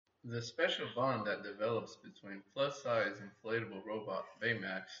The special bond that develops between plus-size inflatable robot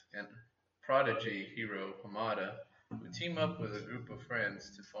Baymax and prodigy hero Hamada, who team up with a group of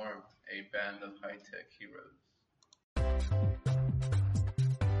friends to form a band of high-tech heroes.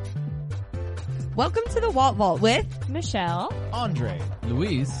 Welcome to the Walt Vault with Michelle, Andre,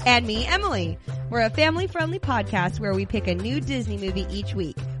 Luis, and me, Emily. We're a family-friendly podcast where we pick a new Disney movie each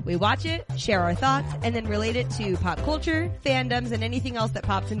week. We watch it, share our thoughts, and then relate it to pop culture, fandoms, and anything else that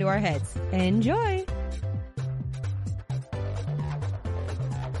pops into our heads. Enjoy!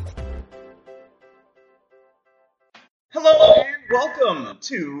 Hello and welcome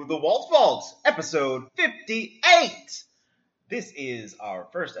to the Walt Vault, episode 58. This is our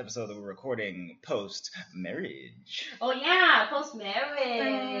first episode that we're recording post-marriage. Oh yeah, post-marriage.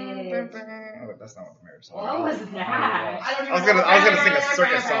 Oh, that's not what the marriage song What was that? I was gonna sing a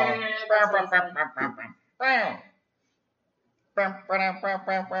circus song.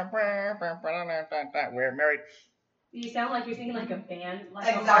 We're married. You sound like you're singing like a band,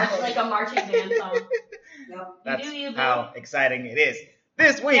 Exactly. like a marching band song. Yep. That's you, how exciting it is.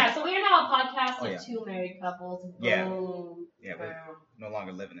 This week. Yeah, so we are now a podcast Oh, of yeah. two married couples. Yeah. Boom. Yeah, we're Boom. no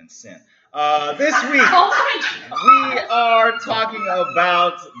longer living in sin. This week. Oh my We are talking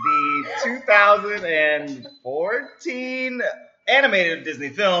about the 2014 animated Disney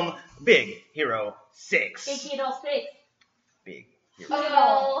film Big Hero 6. Big Hero 6. Big Hero.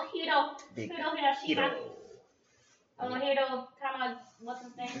 Oh, Hero. Big Hero Hiroshima. Hero. Oh, Hero Tama, what's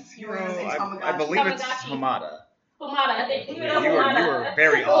his name? It's You were Hero. gonna say I believe it's Tamagotchi. Hamada. Humada. I think Yeah, you were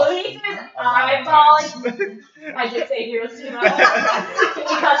very Oh, off. he's eyeballing. I did say Hiroshima. Can you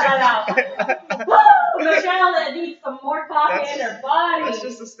cut that out? Woo! Michelle that needs some more coffee in her body. That's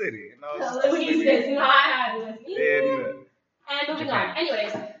just a city. No, it's just a Louise city. is not happy with me. In And moving Japan. on.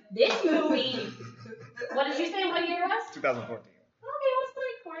 Anyways, this movie. What did you say? What year it was? 2014. Okay, it was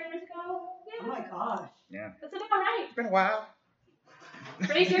like 4 years ago. Oh Yeah, my gosh. Yeah. that's about right. It's been a while.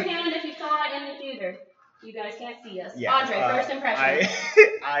 Raise your hand if you saw it in the theater. You guys can't see us. Yeah. Andre, first impression.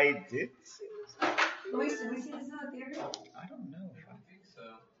 I did see this. Luis, did we see this in the theater? I don't know. I think so.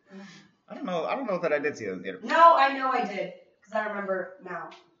 I don't know that I did see it in the theater. No, I know I did. Because I remember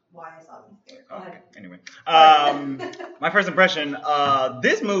now why I saw it in the theater. Go Okay. ahead. Anyway, my first impression.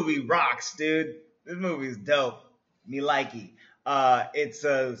 This movie rocks, dude. This movie's dope. Me likey. It's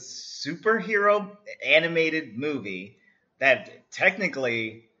a superhero animated movie that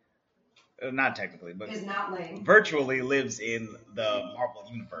technically, not technically, but Is not lame. virtually lives in the Marvel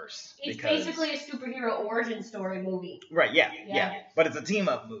universe. It's because- basically a superhero origin story movie. right. Yeah. Yeah. But it's a team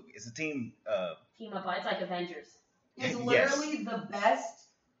up movie. It's a team. Team up. It's like Avengers. It's Yes. literally the best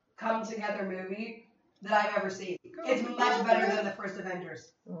come together movie that I've ever seen. It's much better than the first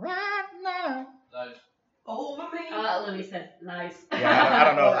Avengers. Right now. Over me. Louis said nice. Yeah, I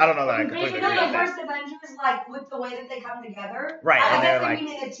don't know. I don't know that I completely You know, agree with the that. first Avengers, like with the way that they come together. Right, I and guess they're I like-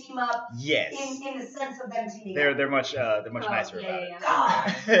 mean in a team up Yes. in the sense of them teaming They're up. much nicer yeah, about yeah, it.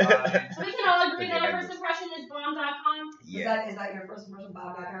 God. So we can all agree The that our Avengers. first impression is bomb.com. Yeah. Is that your first impression,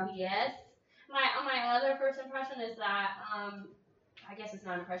 Bob.com? Yes. My other first impression is that I guess it's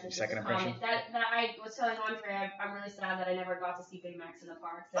not an impression. It's Second just a comment. impression? That I was telling Andre, I'm really sad that I never got to see Baymax in the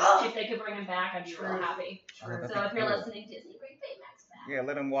park. So if they could bring him back, I'd be real True. happy. True. That'd So be if you're cool. listening, Disney, bring Baymax back. Yeah,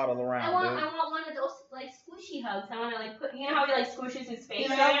 let him waddle I around, want dude. one of those like squishy hugs. I want to like put, you know how he like squishes his face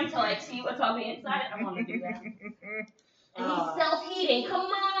Yeah. on him to like see what's on the inside. I want to do that. And he's Uh. self-heating. Come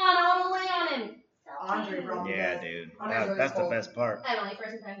on, I want to lay on him. Andre Self-heating. brought me Yeah, that. dude. Andre's always That's the cool. best part. Emily,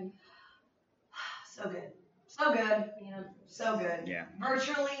 first impression. So good. So good. Yeah. So good. Yeah.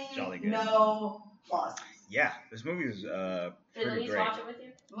 Virtually Jolly good. no flaws. Yeah, this movie is Did pretty Louise great. watch it with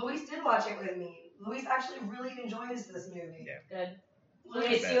you? Luis did watch it with me. Luis actually really enjoys this movie. Yeah. Good. Luis,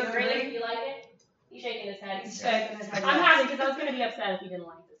 Louise, bet. you agree? You like it? He's shaking his head. He's He's shaking his head. I'm yes. happy because I was going to be upset if he didn't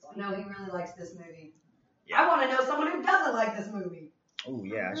like this one. No, he really likes this movie. Yeah. I want to know someone who doesn't like this movie. Oh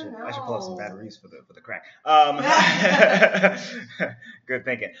yeah, I should No. pull up some batteries for the crack. Good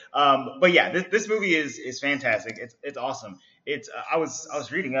thinking. But yeah, this movie is fantastic. It's awesome. It's I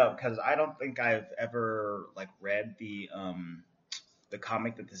was reading up because I don't think I've ever like read the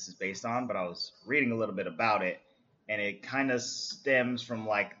comic that this is based on, but I was reading a little bit about it, and it kind of stems from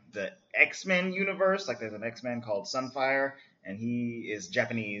like the X-Men universe. Like there's an X-Men called Sunfire, and he is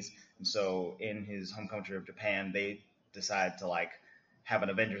Japanese, and so in his home country of Japan, they decide to like have an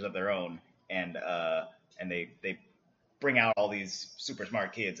Avengers of their own, and they bring out all these super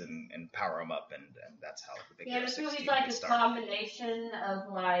smart kids and power them up, and that's how the Big Yeah, Hero this 16 movie's like a started. combination of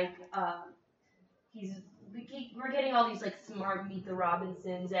like, we're getting all these like smart Meet the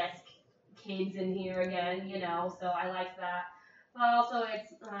Robinsons-esque kids in here again, you know, so I like that. But also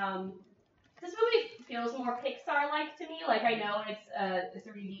it's Like, I know it's a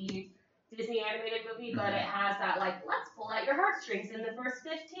 3D Disney animated movie, but it has that, like, let's pull out your heartstrings in the first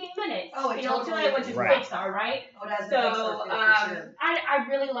 15 minutes Oh, it feel totally to it, which is right. Pixar, right? Oh, it has the So, Pixar feel for sure. I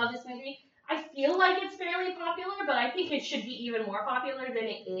really love this movie. I feel like it's fairly popular, but I think it should be even more popular than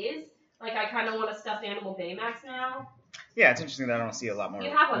it is. Like, I kind of want a stuffed animal Baymax now. Yeah, it's interesting that I don't see a lot more,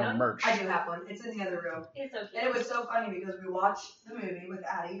 You have one, more don't you? merch. I do have one. It's in the other room. It's so And cute. it was so funny because we watched the movie with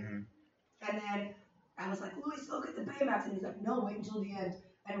Addie, Mhm. and then I was like, Louis, look at the Baymax, and he's like, no, wait until the end.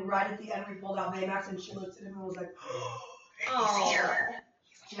 And right at the end, we pulled out Baymax, and she looked at him and was like, Oh.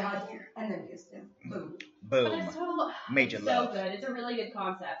 she hugged him, and then kissed him. Boom. But Boom. it's so, Major so love. good. It's a really good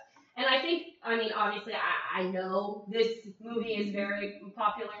concept. And I think, I mean, obviously, I know this movie is very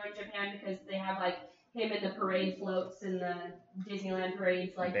popular in Japan because they have, like, him in the parade floats in the Disneyland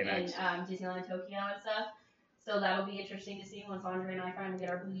parades, like, in Baymax. Disneyland Tokyo and stuff. So that'll be interesting to see once Andre and I finally get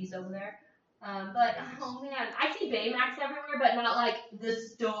our booties over there. But, oh man, I see Baymax everywhere, but not, like, the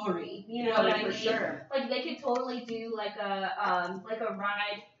story. You know what I for mean? sure. Like, they could totally do, like a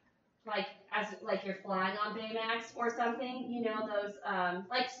ride, like, as, like, you're flying on Baymax or something, you know, those,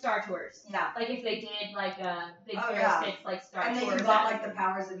 like, Star Tours. Yeah. Like, if they did, like, a Big Oh, Fair yeah. Six, like, Star And then Tours. you got, like, the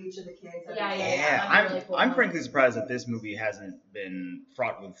powers of each of the kids. Yeah, Yeah, that'd be really cool. I'm frankly surprised that this movie hasn't been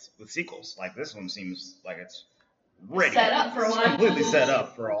fraught with sequels. Like, this one seems like it's ready. Set up for It's one. completely set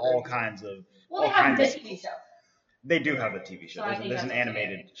up for all kinds of. Well, they all have the kinds of- TV show, They do have a TV show. So I There's, think there's an that's okay.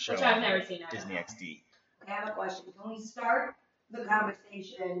 animated show. which I've on never seen. I don't Disney know. XD. I have a question. Can we start the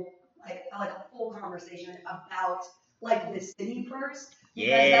conversation, like a full conversation about, like, the city first?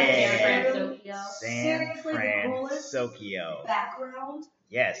 Yeah. San Francisco. San Seriously, the coolest Francisco. background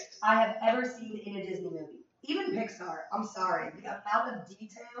Yes. I have ever seen in a Disney movie. Even Pixar, I'm sorry. The amount of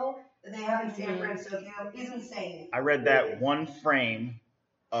detail that they have in San Francisco is insane. I read that one frame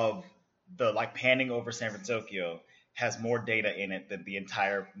of the like panning over San Francisco has more data in it than the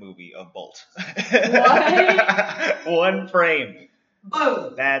entire movie of Bolt. What? One frame.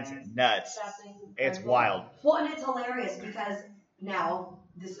 Boom! That's nuts. That's It's incredible. wild. Well, and it's hilarious because now,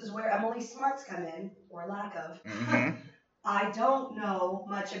 this is where Emily's smarts come in, or lack of. Mhm. I don't know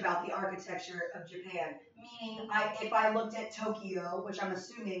much about the architecture of Japan. Meaning, if I looked at Tokyo, which I'm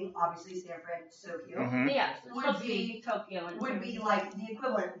assuming, obviously, San Francisco, Mhm. But yeah, it's Would supposed to be- be Tokyo and would be like the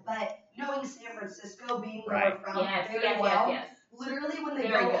equivalent. But knowing San Francisco being where Right. we're from Yes, very yes, well, yes, yes. literally when they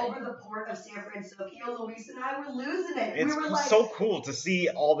Very go good. over the port of San Francisco, Luis and I were losing it. It's we were like, so cool to see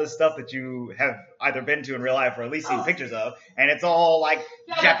all this stuff that you have either been to in real life or at least seen Oh. pictures of, and it's all like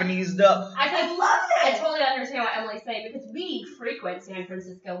Yeah, but- Japanesed up. I I think love I it. totally understand what Emily's saying because we frequent San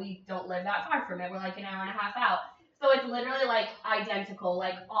Francisco. We don't live that far from it. We're like an hour and a half out. So it's literally like identical,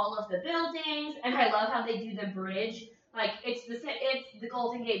 like all of the buildings. And I love how they do the bridge. Like it's the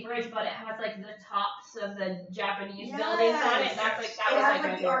Golden Gate Bridge, but it has like the tops of the Japanese buildings on it. That's like that it was has like my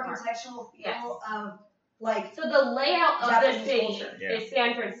the favorite part. architectural feel Yes. of like So the layout of Japanese the city culture. Yeah. is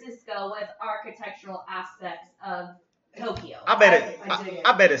San Francisco with architectural aspects of Tokyo. I bet it. I dig it.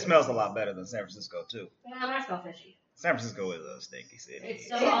 I bet it smells a lot better than San Francisco too. Yeah, I smell fishy. San Francisco is a stinky city. It's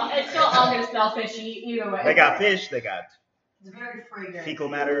still all gonna smell fishy either way. They got fish. They got it's very fragrant. fecal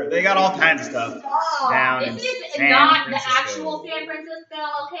matter. They got all kinds of stuff Stop. down in This is San not Francisco. the actual San Francisco,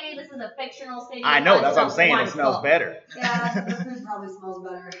 okay? This is a fictional city. I know. but That's what I'm it's saying. It wonderful. smells better. Yeah, the food probably smells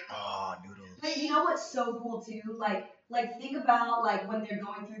better. Oh, noodles. But you know what's so cool too? Like think about like when they're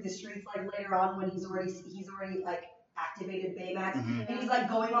going through the streets like later on when he's already like activated Baymax Mhm. and he's like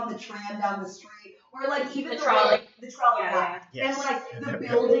going on the tram down the street or like even The the trolley. way- the trolley Yeah, yeah. Yes. And like the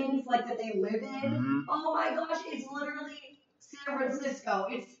buildings like that they live in. Mhm. Oh my gosh, it's literally San Francisco.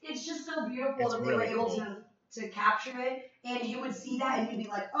 It's just so beautiful It's that they were really able cool. to capture it and you would see that and you'd be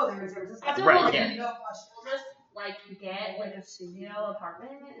like, oh, they're in San Francisco. That's Right, what yeah. we'll just like get like a studio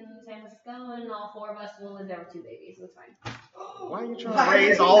apartment in San Francisco and all four of us will live there with two babies. It's fine. Why are you trying to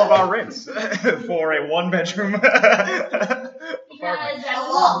raise all of our rents for a one-bedroom apartment? Because then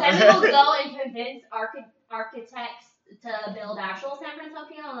Oh. we'll go and convince architects to build actual San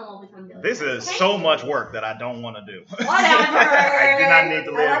Francisco and then we'll become builders. This is okay? so much work that I don't want to do. Whatever. I do not need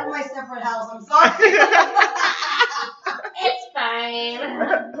to I like live. my separate house. I'm sorry. It's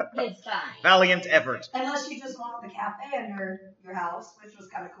fine. It's fine. Valiant effort. Unless you just want the cafe under your house, which was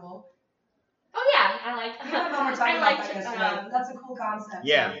kind of cool. Oh yeah, I like. Me and my mom were talking I about liked that yesterday. um, That's a cool concept.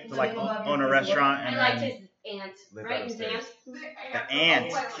 Yeah, So, to like living above your own a Facebook. restaurant I and liked then his aunt, live right? His downstairs. aunt. the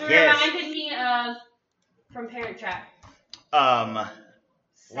ant. She Yes. reminded me of from Parent Trap.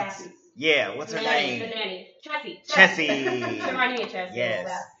 Sassy. Yeah. What's her The nanny, name? The nanny. Chessie. Chessie. She reminded me of Chessie.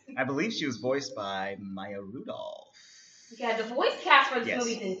 Yes. I believe she was voiced by Maya Rudolph. Yeah, the voice cast for this Yes.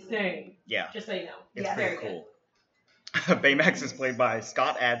 movie is insane. Yeah. Just so you know. It's Yeah. pretty very cool. Baymax is played by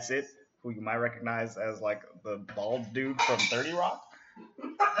Scott Adsit, who you might recognize as like the bald dude from 30 Rock.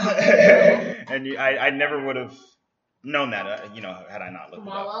 And I never would have known that, had I not looked it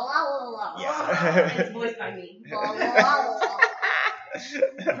La up. la la la la. Yeah. It's voiced by me. La la la la.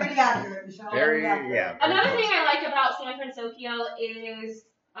 Pretty accurate, Michelle. Very, Very accurate. yeah. Another very thing I like about San Francisco is,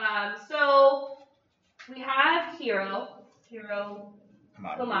 so we have Hiro close.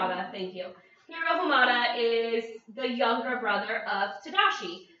 Hamada, thank you. Hiro Hamada is the younger brother of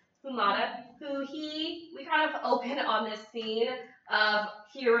Tadashi Hamada, who we kind of open on this scene of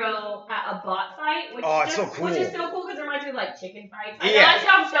Hiro at a bot fight, which Oh, it's so cool. Which is so cool because it reminds me of like chicken fights. I know Yeah. that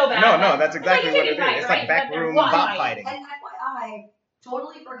sounds so bad. No, but that's it's like exactly a what it chicken is. fight, It's right? like But they're backroom bot bot fighting. fighting. And FYI,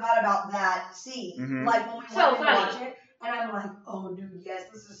 totally forgot about that scene. Mhm. Like when we So went to funny. watch it, and I'm like, oh dude, yes,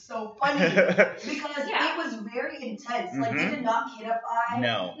 this is so funny because Yeah. it was very intense. Like they Mhm. did not kidify.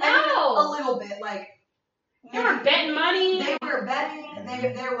 No. I mean, No. a little bit. Like They were betting money. They were betting.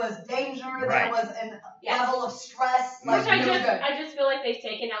 There was danger. Right. There was a Yes. level of stress. Which Like, Which it was good. I just feel like they've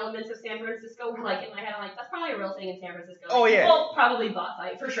taken elements of San Francisco, like in my head, I'm like, that's probably a real thing in San Francisco. Oh, yeah. People probably bot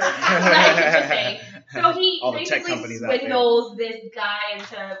fight for sure. Like, just saying. So he All the tech basically companies out there. swindles this guy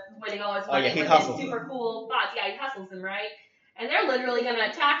into winning all his Oh, money yeah, he with hustles his super them. cool bots. Yeah, he hustles them, right? And they're literally gonna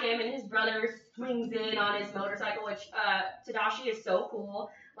attack him, and his brother swings in on his motorcycle, which Tadashi is so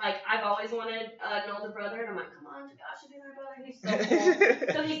cool. Like, I've always wanted an older brother, and I'm like, come on, Tadashi, be my brother. He's so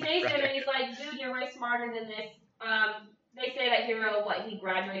cool. So he saves him, and he's like, dude, you're way smarter than this. They say that Hiro, he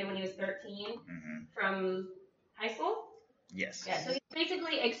graduated when he was 13 Mhm. from high school? Yes. Yeah, so he's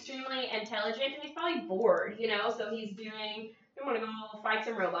basically extremely intelligent, and he's probably bored, so he's doing, I want to go fight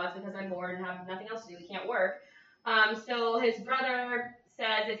some robots because I'm bored and have nothing else to do, he can't work. So his brother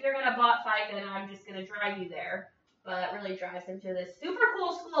says, if you're going to bot fight, then I'm just going to drive you there. But really drives him to this super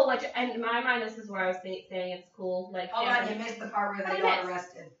cool school, which, in my mind, this is where I was saying it's cool. Like, Oh, San God, you missed the part where I they got missed.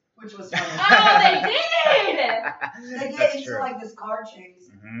 arrested, which was funny. Oh, they did! They get That's into true. like this car chase,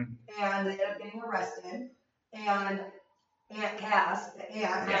 Mhm. and they end up getting arrested, and Aunt Cass, the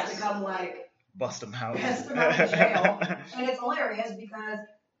aunt, has to Yes. come like, Bust them out. Bust 'em out of jail. and it's hilarious because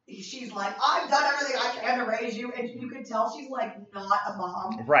she's like, I've done everything I can to raise you, and you can tell she's like not a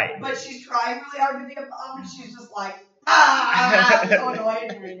mom, Right. but she's trying really hard to be a mom, and she's just like, so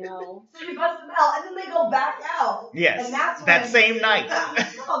annoyed. I know. So she busts them out, and then they go back out. Yes. And that's That when- same night.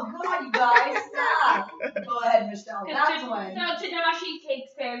 Oh, good on you guys. Stop. Go ahead, Michelle. That's when. So Tadashi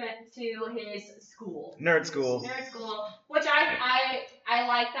takes him to his school. Nerd school. Nerd school, which I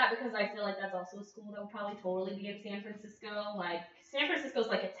like that because I feel like that's also a school that would probably totally be in San Francisco. Like, San Francisco's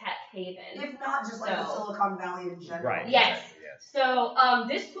like a tech haven. If not just like the So- Silicon Valley in general. Right. Yes. Exactly, yes. So,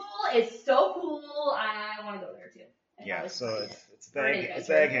 this school is so cool. I want to go there too. If I Yeah. was So pregnant. it's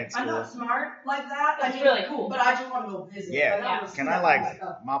the egghead I'm not school. smart like that. It's really cool. But I just want to go visit. Yeah. Like, I wanna Can see I that like kind of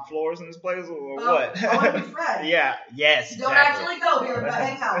stuff. mop floors in this place or Oh, what? I want to be Fred. Yeah. Yes. Don't exactly. actually go here, but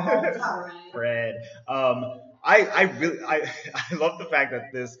hang out all the time. Right. Fred. I really love the fact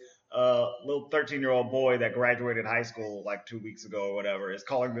that this little 13-year-old boy that graduated high school like 2 weeks ago or whatever is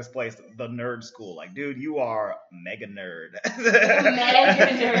calling this place the nerd school. Like, dude, you are mega nerd. Mega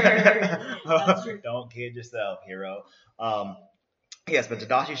nerd. That's true. Don't kid yourself, hero. Yes, but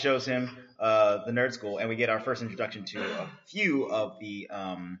Tadashi shows him the nerd school, and we get our first introduction to a few of the.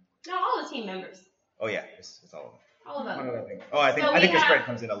 No, all the team members. Oh yeah, it's all of them. All of What them. did I think? Oh, I think So I think we this have Fred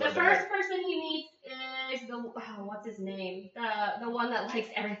comes in a The little bit. first person he meets is what's his name? The one that likes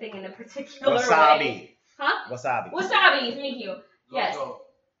everything in a particular way. Wasabi. Huh? Wasabi. Wasabi, thank you. Yes.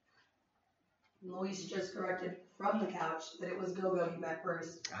 Luis just corrected from the couch that it was Go-Go he met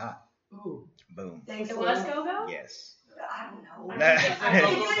first. Ah, Ooh. boom. Thanks, It Luis. was Go-Go? Yes. I don't know. I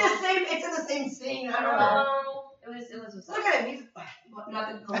think It's in the same scene. I don't know. No, it was Wasabi. Look at him. He's not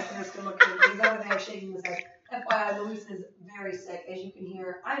that the listeners can look at him. He's over there shaking his head. FYI, Luis is very sick, as you can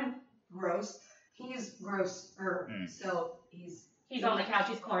hear. I'm gross. He's grosser. So he's He's on the couch.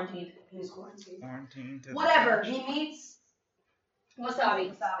 He's quarantined. he's quarantined. Quarantine to Whatever. He meets Wasabi.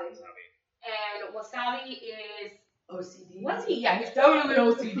 Wasabi. And Wasabi is OCD. what's he? Yeah, he's totally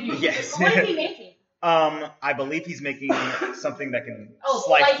OCD. Yes. What is he making? I believe he's making something that can Oh,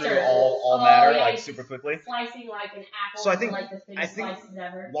 slice through slicer. all Oh, matter yeah, like he's super quickly. Slicing like an apple. So I think- like the thinnest slices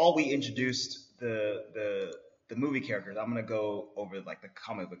ever. While we introduced the movie characters, I'm gonna go over like the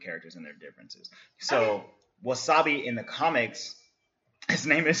comic book characters and their differences. So Wasabi in the comics, his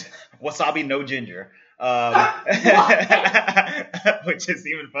name is Wasabi No Ginger, which is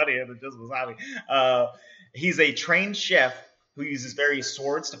even funnier than just Wasabi. He's a trained chef who uses various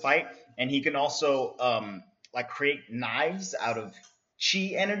swords to fight, and he can also like create knives out of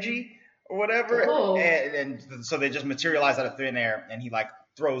chi energy whatever. Oh. And so they just materialize out of thin air, and he like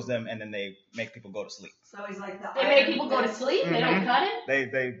throws them, and then they make people go to sleep. So he's like the They make people go to sleep. They don't cut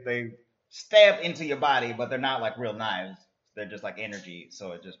it. They stab into your body, but they're not like real knives. They're just like energy,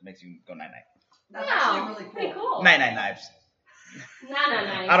 so it just makes you go night night. That's Wow, actually really cool. pretty cool. Night night knives. No.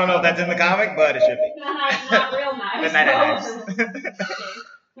 I don't know if that's in the comic, but it should be. Not real knives. The night night knives.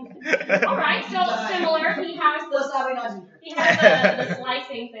 All right, so similar. He has Wasabi not ginger. He has the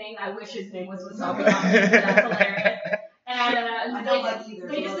slicing thing. I wish his name was Wasabi. That's hilarious. And I don't like either.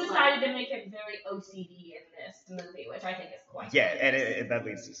 they so just it's decided to make it very OCD in this movie, which I think is quite Yeah, hilarious. and that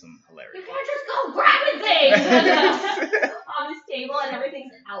leads to some You hilarity. can't just go grabbing things on this table and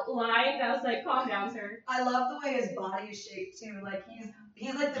everything's outlined. I was like, calm down, sir. I love the way his body is shaped too. Like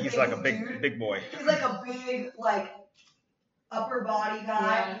he's like the He's biggest like a dude. big boy. He's like a big like upper body guy,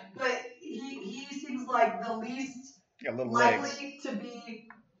 Yeah. but he seems like the least Got little likely legs. to be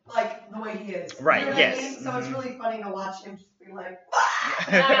like the way he is. Right, You know what yes. I mean? So it's Mhm. really funny to watch him just be like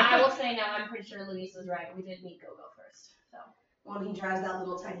I will say now, I'm pretty sure Luis was right. We did meet Go-Go first. So. when he drives that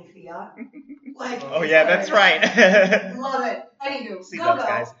little tiny Fiat. Like Oh yeah, that's right. Love it. Anywho, See Go-Go. those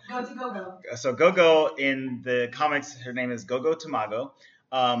guys. Go to Go-Go. So Go-Go in the comics, her name is Go-Go Tamago.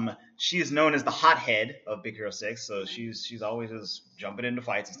 She is known as the hothead of Big Hero 6, so she's always just jumping into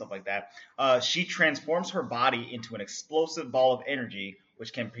fights and stuff like that. She transforms her body into an explosive ball of energy,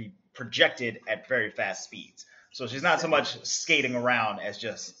 which can be projected at very fast speeds. So she's not so much skating around as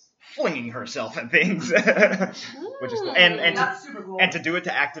just flinging herself at things, which is cool. And That's super cool. to do it,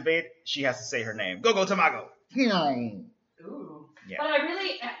 to activate, she has to say her name. Go-Go Tamago. Ooh. Yeah. But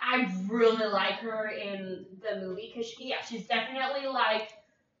I really like her in the movie because she's definitely like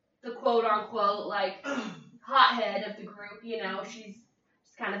the quote unquote like hothead of the group. You know, she's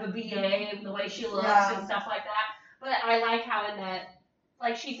kind of a BA the way she looks Yeah. and stuff like that. But I like how in that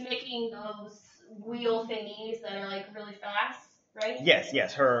like she's making those wheel thingies that are like really fast, right?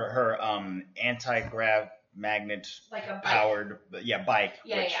 Yes. Her anti-grav magnet Like a bike. powered bike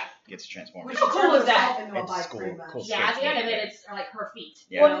Yeah, which yeah. gets transformed. Which How cool is that? Into a It's bike, cool, pretty much. cool. Yeah, at the end of it, it's like her feet.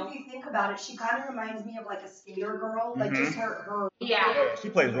 Yeah. You Well, know? if you think about it, she kind of reminds me of like a skater girl, like Mhm. just her. Yeah, She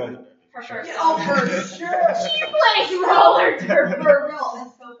plays roller. for sure. Oh, for sure. She plays roller derby. For real,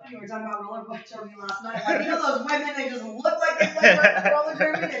 that's so funny. We were talking about roller derby last night. Like, you know those women, they just look like they play roller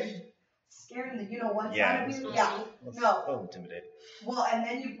derby. They're just scaring the what Yeah. side of you. Yeah. No. Oh, intimidated. Well, and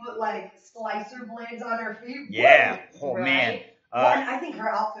then you put like slicer blades on her feet. Yeah. Woo! Oh Right. man. Well, and I think her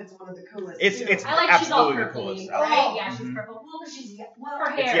outfit's one of the coolest. It's- too. it's- I like she's all Absolutely purpley, coolest. right? Oh. Yeah, she's Mhm. purple. Well, but she's Her well.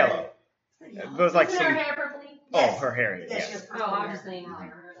 hair. It's yellow. It goes like Isn't some. her hair purpley? Oh, her hair. Yeah, she Yes. has Oh, purple I'm hair. just saying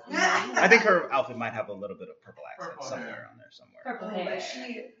how I think her outfit might have a little bit of purple accent Purple somewhere hair. on there somewhere. Purple Oh, hair. but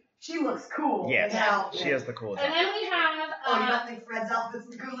she looks cool. Yes. in that outfit. She has the coolest. And outfit. then we have, Oh, you don't think Fred's outfit's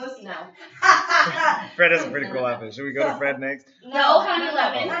the coolest? no. Fred has a pretty cool outfit. Should we go to Fred next? No, Honey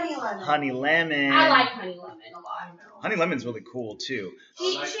Lemon. Honey Lemon. Honey Lemon. I like Honey Lemon a lot. Honey Lemon's really cool too.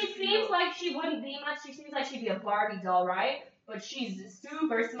 She seems like she wouldn't be much. She seems like she'd be a Barbie doll, right? But she's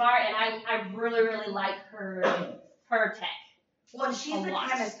super smart, and I really, really like her tech. Well, she's A the lot.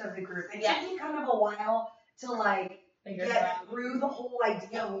 chemist of the group. It Yeah. took me kind of a while to like Figure it get out. through the whole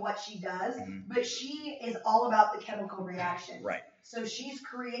idea of what she does, Mhm. but she is all about the chemical reaction. Right. So she's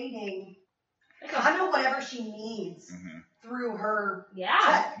creating Like a- kind of whatever she needs hmm through her Yeah.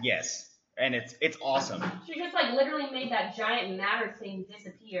 tech. Yes, and it's awesome. She just like literally made that giant matter thing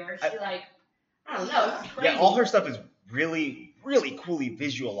disappear. She I don't know. It's crazy. Yeah, all her stuff is really, really coolly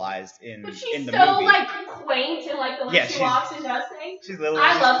visualized in But she's in the so movie. like quaint and like the way Yeah, she she's- walks and does things. She's literally I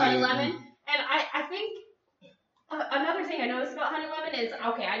just love Honey cute. Lemon, and I think another thing I noticed about Honey Lemon is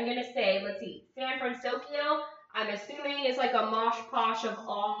okay. I'm gonna say, let's see, San Francisco. I'm assuming is like a mosh posh of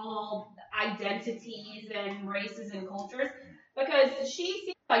all identities and races and cultures because she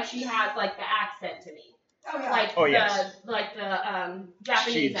seems like she has like the accent to me, Oh yeah. like Oh, the yes.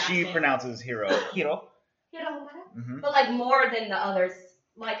 Japanese She accent. pronounces hero. Hero. You know, hmm but like more than the others.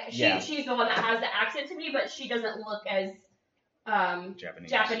 Like Yeah. she's the one that has the accent to me, but she doesn't look as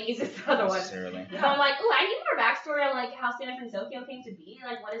Japanese. as the other ones. Necessarily. So I'm like, ooh, I need more backstory on like how San Francisco came to be.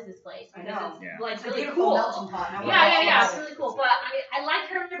 Like, what is this place? I Because know. it's Yeah. like It's a really beautiful cool. melting pot. and I wanna Yeah, talk yeah, about it's it. really cool. But I like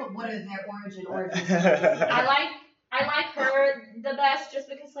her. But what is their origin? I like her the best just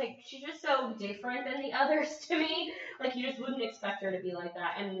because like she's just so different than the others to me. Like you just wouldn't expect her to be like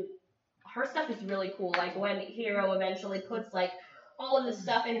that. And her stuff is really cool. Like when Hero eventually puts like all of the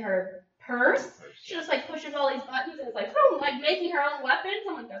stuff in her purse. She just like pushes all these buttons and it's like, boom, like making her own weapons.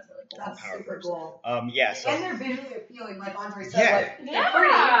 I'm like, that's really cool. That's Power super purse. cool. Yeah. So And they're visually appealing, like Andre said. Yeah. Like, they're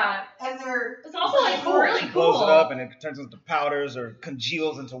pretty, Yeah. and they're It's also like cool. really she cool. blows it up and it turns into powders or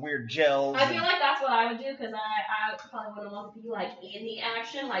congeals into weird gels. I feel like that's what I would do because I probably wouldn't want to be like in the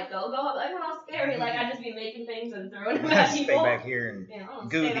action, like go, like how scary. Like I'd just be making things and throwing them at Stay people. back here and Yeah, I'll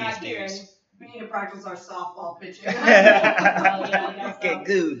goo stay back these here dudes. and we need to practice our softball pitching. yeah, I guess so. Get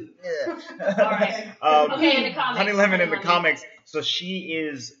gooed. Yeah. Alright. Okay, in the comics. Honey Lemon in the Honey Lemon. comics. So she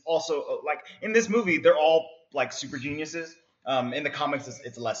is also like in this movie. They're all like super geniuses. In the comics,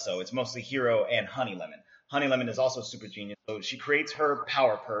 it's less so. It's mostly Hero and Honey Lemon. Honey Lemon is also super genius. So she creates her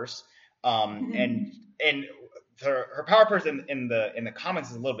power purse. And her power purse in the comics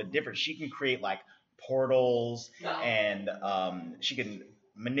is a little bit different. She can create like portals and she can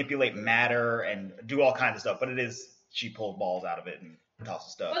manipulate matter and do all kinds of stuff. But she pulls balls out of it and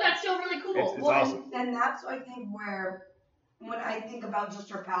tosses stuff. But that's still really cool. It's Well, awesome. and that's I think where when I think about just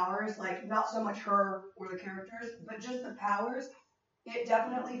her powers, like not so much her or the characters, but just the powers, it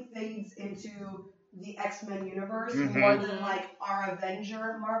definitely fades into the X-Men universe Mhm. more than like our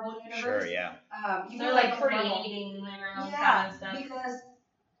Avenger Marvel universe. Sure, yeah. Even They're like Marvel- creating their own kind Yeah, of stuff. because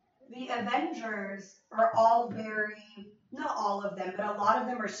the Avengers are all not all of them, but a lot of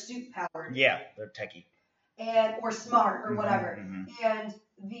them are suit powered Yeah, they're techie. or smart or whatever. Mhm. And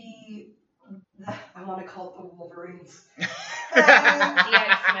I want to call it the Wolverines. The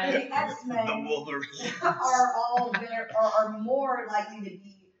X-Men. The X-Men The Wolverine. are more likely to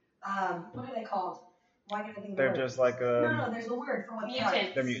be what are they called? Why can't I think of the They're word? just like No, there's a word for what they are.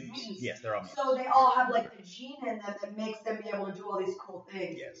 Mutants. They're mutants. Yes, they're all mutants. So they all have like the gene in them that makes them be able to do all these cool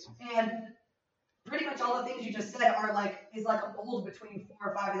things. Yes. And pretty much all the things you just said is like a mold between 4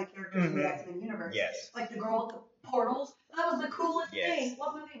 or 5 of the characters in the X-Men universe. Yes. Like the girl with the portals. That was the coolest Yes. thing.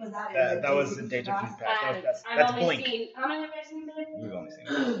 What movie was that in? That was Days in of Days of Future Future Past? Past. That's I've only Blink. seen. How many have I seen? We've only seen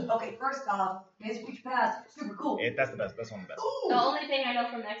it. Okay, first off, Days of Future Past, super cool. That's the best. That's one of the best. Ooh. The only thing I know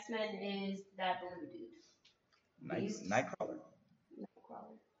from X-Men is that blue dude. Nightcrawler. Nightcrawler.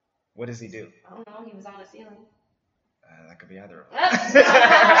 What does he do? I don't know. He was on the ceiling. That could be either of But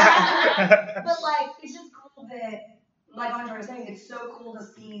like, it's just cool that, like Andre was saying, it's so cool to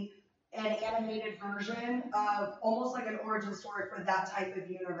see an animated version of almost like an origin story for that type of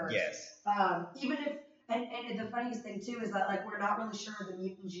universe. Yes. Even if, and the funniest thing too is that like we're not really sure where the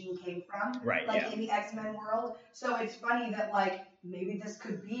mutant gene came from. Right, Like yeah. in the X-Men world. So it's funny that like maybe this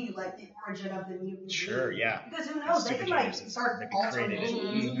could be like the origin of the mutant Sure, gene. yeah. Because who knows? They Super can like geniuses. start They can altering create it.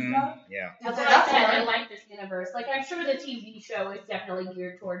 genes and Mhm. stuff. Yeah. That's So what I said. I smart. like this universe. Like, I'm sure the TV show is definitely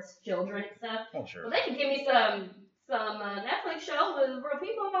geared towards children and stuff. Oh, sure. Well, they could give me some Netflix show with real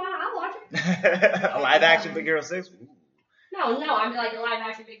people. I'll watch it. A live action Big Hero 6? Ooh. No, I'm like a live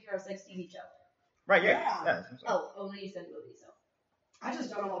action Big Hero 6 TV show. Right, yeah. Yeah. Yeah. Oh, you said movie, so. I just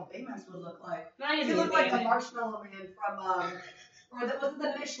don't know what Baymax would look like. Not He even looked like the movie. Marshmallow Man from, was it the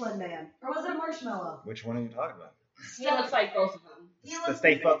Michelin Man? Or was it Marshmallow? Which one are you talking about? He looks like both of them. He The looks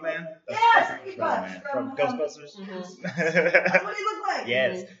Stay Puft Man? Yes, That's Stay the Marshmallow Puft Man from, from Ghostbusters? That's what he looked like.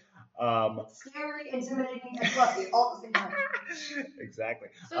 Yes. Scary, intimidating, and fluffy all at the same time. Exactly.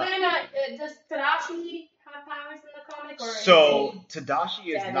 So then, does Tadashi have powers in the comic? Or So Tadashi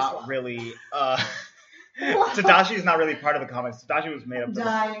is dead as not well? really Tadashi is not really part of the comics. Tadashi was made up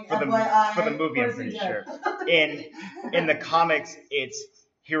Dying, for the FYI. for the movie, I'm Of course pretty he sure. did. In the comics, it's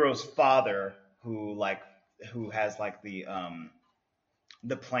Hero's father who has like the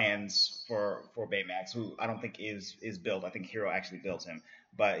plans for Baymax, who I don't think is built. I think Hero actually builds him,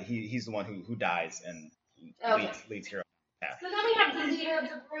 but he's the one who dies and Okay. leads Hero. So then we have the leader of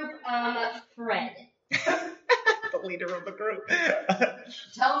the group, Fred. The leader of the group.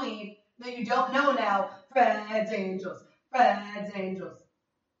 Tell me that you don't know now. Fred's Angels. Fred's Angels.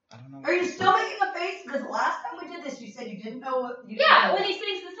 I don't know. Are you still making a face? Because last time we did this, you said you didn't know what you didn't Yeah, know. when he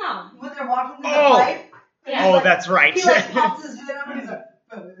sings the song. When they're walking through Oh. the pipe. Yeah. Oh, that's right. He like pops his head out and he's like,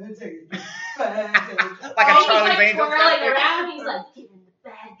 Fred's Angels. Fred's Angels. Like a Oh, Charlie's he's like Angels twirling character. around. He's like, giving the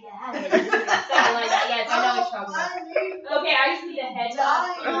bad guy. Something like that. Yes, I know what you're talking about. I need Okay, I just need a head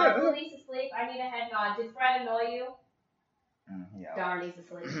nod. Dying. Police asleep. I need a head nod. Did Fred annoy you? Yeah. Darn, he's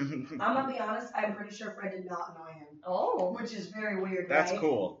asleep. I'm gonna be honest, I'm pretty sure Fred did not annoy him. Oh. Which is very weird, That's right?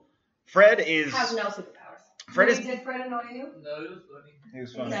 cool. Fred is Has no superpowers. Fred is Did Fred annoy you? No, it was funny. he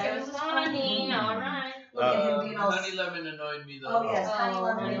was funny. That was funny. Alright. Look at him being all... Honey Lemon annoyed me though. Oh, yes. Honey Oh,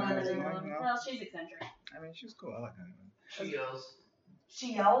 Lemon, Honey Lemon, Lemon. Lemon. Well, she's eccentric. I mean, she was cool. I like her. She yells.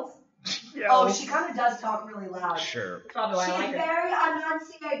 She yells? Oh, she kind of does talk really loud. Sure. That's probably why I She's like her. very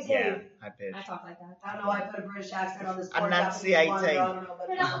enunciative. Yeah. High I pitch. talk like that. I don't know why I put a British accent on this poor Enunciating. Japanese one, girl,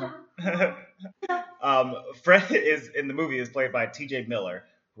 I don't know, but Fred is in the movie is played by T.J. Miller,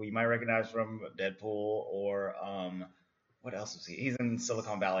 who you might recognize from Deadpool or what else is he? He's in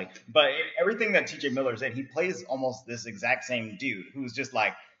Silicon Valley. But in everything that T.J. Miller's in, he plays almost this exact same dude who's just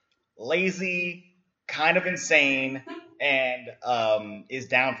like lazy, kind of insane, and is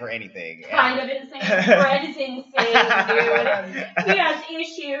down for anything. Kind of insane. Fred is insane, dude. He has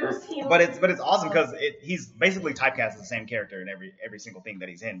issues. But it's awesome because he's basically typecast as the same character in every single thing that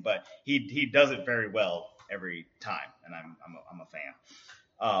he's in, but he does it very well every time, and I'm a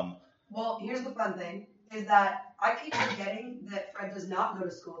fan. well, here's the fun thing, is that I keep forgetting that Fred does not go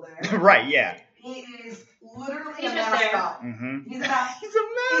to school there. Right, yeah. He is literally He's a just there. mascot. Mm-hmm. He's a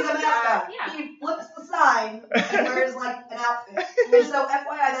mascot. Yeah. He flips the sign and wears like an outfit. And so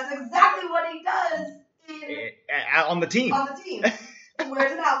FYI, that's exactly what he does On the team, on the team. He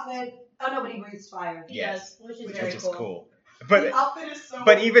wears an outfit. Oh no, but he breathes fire. Yes, which is Which very which is cool. cool. The But outfit is so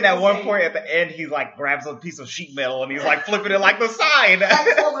even at one insane. point at the end, he like grabs a piece of sheet metal and he's like flipping it like the sign.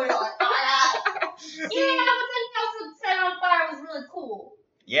 I'm totally like, ah. Yeah, but then he also set on fire was really cool.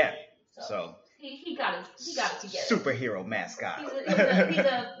 Yeah. So he got it together. superhero mascot. He's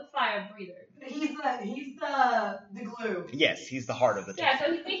a fire breather. He's the glue. Yes, he's the heart of the team. Yeah,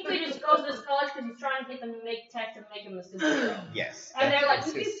 so he basically just goes to this college because he's trying to get them to make tech to make him a superhero. Yes. And they're like,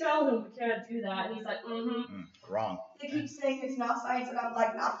 that's we his- can tell him we can't do that. And he's like, mm-hmm. Wrong. They keep saying it's not science, and I'm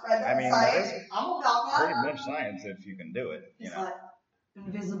like, not Fred, that's I mean, science. that is I'm about that. Pretty much science if you can do it. You It's know. like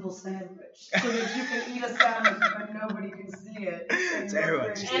invisible sandwich, so that you can eat a sandwich but nobody can see it. It's everyone.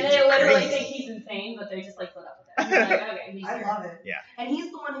 And It's they literally crazy. think he's insane, but they just like put up with it. He's like, okay, he's I here. love it. Yeah. And he's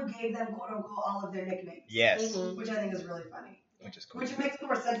the one who gave them quote unquote all of their nicknames. Yes. Mhm. Which I think is really funny. Which is cool. Which makes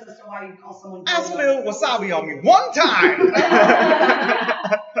more sense as to why you call someone. I spilled wasabi on me one time.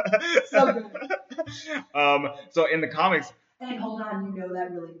 So good. So in the comics, And hold on, you know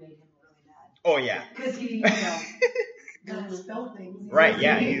that really made him really mad. oh yeah, Because he, doesn't spell things. right,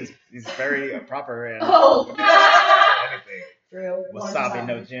 yeah, he's very proper and Oh, anything. True. Wasabi,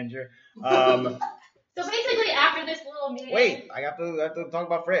 no ginger. So basically, after this little meeting. Wait, I have to talk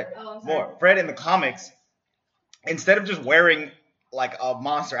about Fred Oh, I'm sorry. more. Fred in the comics, instead of just wearing like a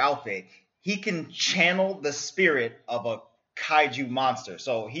monster outfit, he can channel the spirit of a kaiju monster.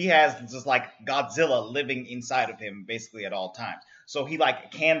 So he has just like Godzilla living inside of him basically at all times. So he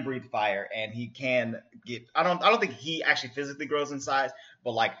like can breathe fire and he can get I don't think he actually physically grows in size,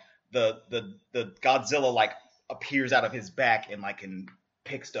 but like the Godzilla like appears out of his back and like can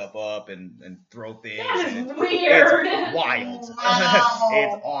pick stuff up and throw things. That and is weird. It's wild. Wow.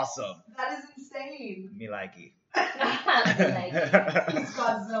 It's awesome. That is insane. Me like it. Like, He's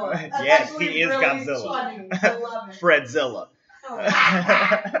Godzilla. That's Yes, actually he is really Godzilla. Funny. I love it. Fredzilla.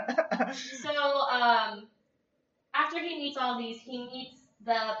 so, after he meets all these, he meets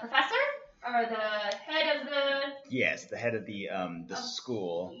the professor or the head of the Yes, the head of the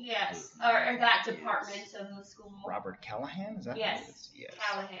school. yes, or that department of the school. Robert Callahan, is that Yes. who it is? Yes.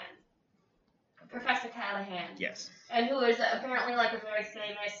 Callahan. Professor Callahan. Yes. And who is apparently like a very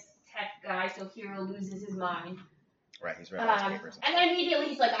famous tech guy, so Hero loses his mind. Right, he's read all his papers. And then immediately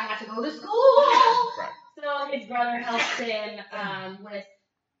he's like, I have to go to school! Right. So his brother helps him with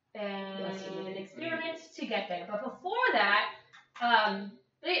an experiment to get there. But before that,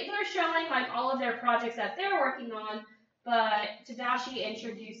 they're showing like all of their projects that they're working on, but Tadashi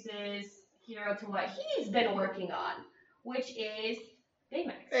introduces Hiro to what he's been working on, which is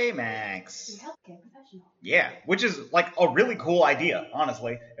Baymax. Baymax. The healthcare professional. Yeah, which is like a really cool idea,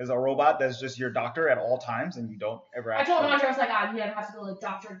 honestly. Is a robot that's just your doctor at all times and you don't ever I actually. told Andre, I was like, I never have to go to the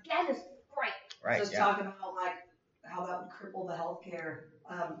doctor again. It's great. Right, Just yeah. talking about like how that would cripple the healthcare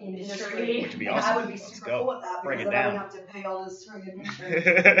Industry. Which would be Like, awesome. I would be Let's super go. cool with that Break because it then I down. wouldn't have to pay all this friggin' insurance.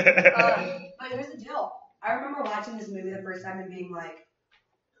 But here's the deal. I remember watching this movie the first time and being like,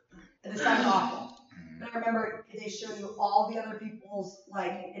 this sounds awful. But I remember they show you all the other people's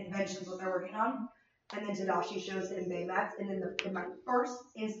like inventions, what they're working on, and then Tadashi shows it in Baymax, and in my first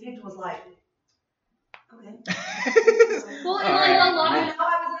instinct was like, okay. Well, and Alright. like a And lot now of,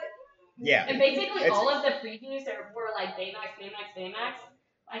 I was like, Yeah. and basically It's- all of the previews were like Baymax.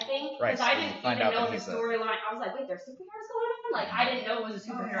 I think Right, because so I you didn't find even out know that the he's a- storyline. I was like, wait, there's superheroes going on? Like I didn't know it was a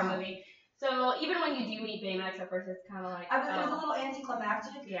superhero yeah. movie. So even when you do meet Baymax at first, it's kind of like, it was a little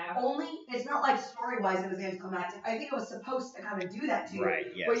anticlimactic. yeah. Only, it's not like story-wise it was anticlimactic. I think it was supposed to kind of do that to you. Right,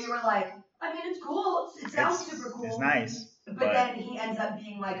 yes. Where you were like, I mean, it's cool. It sounds super cool. It's nice. But then he ends up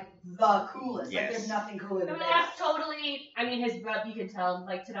being like the coolest. Like Yes. there's nothing cooler I than mean, that's totally. I mean, his brother. You can tell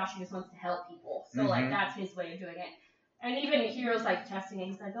like Tadashi just wants to help people, so like Mhm. that's his way of doing it. And even Hiro's like testing it.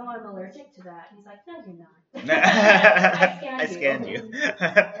 He's like, "Oh, I'm allergic to that." He's like, "No, you're not." I scanned you.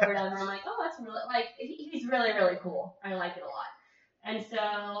 Or whatever. I'm like, "Oh, that's really like he's really really cool. I like it a lot." And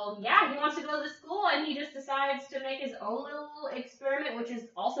so yeah, he wants to go to school, and he just decides to make his own little experiment, which is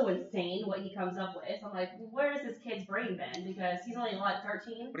also insane what he comes up with. I'm like, where has this kid's brain been? Because he's only what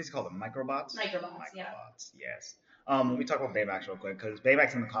 13. What do you call them? Microbots? Microbots, yeah. Microbots, yes. Let me talk about Baymax real quick, because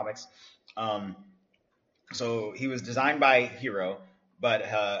Baymax in the comics, so he was designed by Hiro, but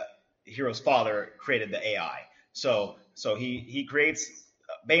Hiro's father created the AI. So he creates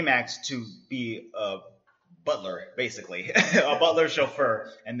Baymax to be a butler, basically, a butler chauffeur,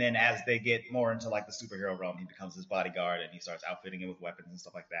 and then as they get more into like the superhero realm, he becomes his bodyguard and he starts outfitting him with weapons and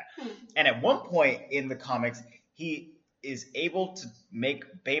stuff like that. And at one point in the comics, he is able to make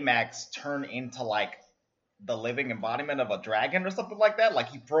Baymax turn into like the living embodiment of a dragon or something like that. Like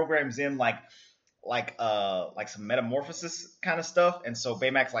he programs in like some metamorphosis kind of stuff, and so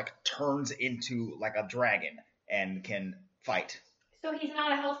Baymax like turns into like a dragon and can fight. So he's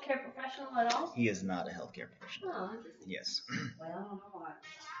not a healthcare professional at all? He is not a healthcare professional. Oh, interesting. Yes. Well, I don't know why.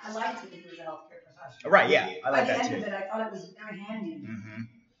 I liked it. He was a healthcare professional. Right. Yeah. I By like the that end of too. it, I thought it was very handy. Mm-hmm.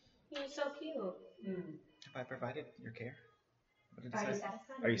 He's so cute. Have I provided your care? What did it Are you say?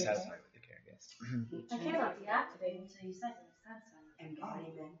 satisfied? Are you with your satisfied with your care? Yes. I cannot deactivate until you said it was satisfied.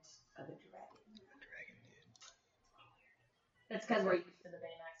 Embodiment of a dragon. Dragon dude. That's because we're used to the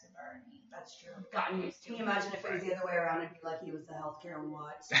Baymax and already That's true. gotten used to Can you it. imagine if it was the other way around? It'd be like he was the healthcare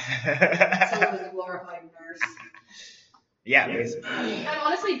what? So he was a glorified nurse. Yeah, basically. And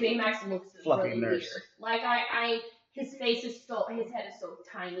honestly, Baymax looks Fluffy really nurse. weird. Like his face is his head is so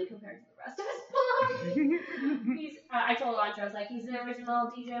tiny compared to the rest of his body. I told Andre, I was like, he's the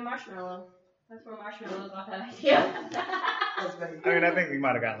original DJ Marshmallow. That's where Marshmallow got that idea. That's very I mean, I think we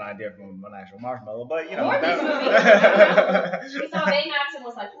might have gotten an idea from an actual marshmallow, but you know. Or this that- movie. We saw Baymax and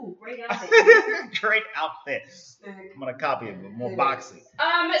was like, ooh, great outfit. Great outfit. sick. I'm gonna copy it, but more boxy.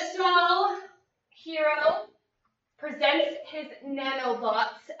 So Hiro presents his nanobots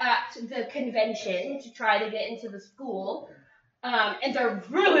at the convention to try to get into the school. And they're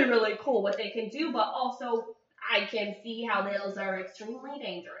really, really cool what they can do, but also I can see how those are extremely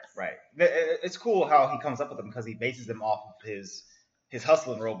dangerous. Right. It's cool how he comes up with them because he bases them off of his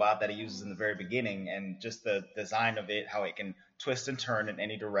hustling robot that he uses in the very beginning, and just the design of it, how it can twist and turn in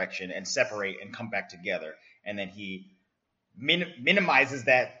any direction and separate and come back together. And then he minimizes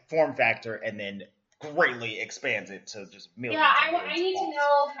that form factor and then greatly expands it to just millions. Yeah, of I need to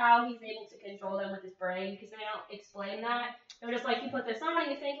know how he's able to control them with his brain, because they don't explain that. They're just like, you put this on,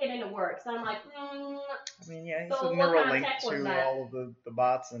 you think it, and it works. And I'm like, I mean, yeah, he's So a what neural kind of link tech was to that? all of the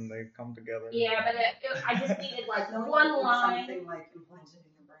bots, and they come together. yeah, but I just needed like No one line. Something like implanted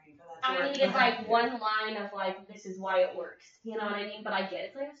in your brain for that to I work. needed like one line of like, this is why it works. You know what I mean? But I get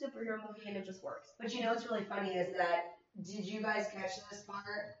it. It's like a superhero movie and it just works. But you know what's really funny is that, did you guys catch this part?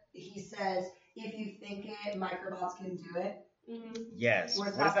 He says, if you think it, microbots can do it. Mm-hmm. Yes.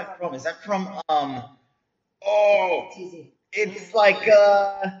 Where's What is that that from? from? Is that from Oh, It's easy. it's like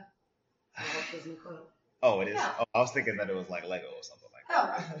Disney quote. Oh, it is. Yeah. Oh, I was thinking that it was like Lego or something like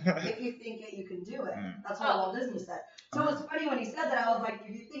that. If you think it, you can do it. Mm. That's what Walt Disney said. So it's funny when he said that, I was like,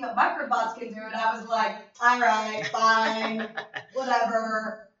 if you think microbots can do it, I was like, alright, fine,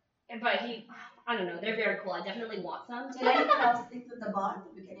 whatever. But I don't know. They're very cool. I definitely want some. Did anyone else think that the bot at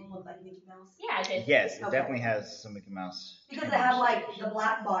the beginning looked like Mickey Mouse? Yeah, I did. Yes, it Okay. definitely has some Mickey Mouse. Because it had like the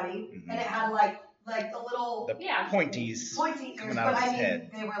black body, Mhm. and it had like the little The Yeah. pointies. pointy ears, coming out but of I his mean,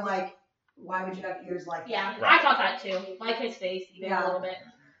 head. they were like, why would you have ears like Yeah, that? Right. I thought that too. Like his face, even Yeah. a little bit.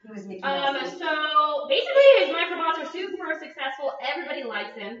 He was Mickey Mouse. So basically, his microbots are super successful. Everybody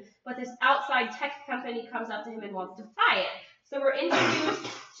likes him, but this outside tech company comes up to him and wants to buy it. So we're introduced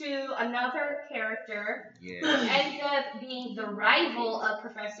to another character who Yeah. ends up being the rival of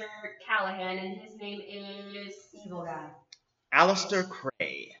Professor Callahan, and his name is Evil guy. Alistair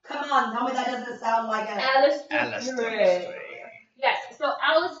Cray. Come on, tell me that doesn't sound like a. Alistair Cray. Yes, so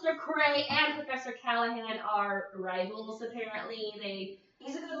Alistair Cray and Professor Callahan are rivals. Apparently,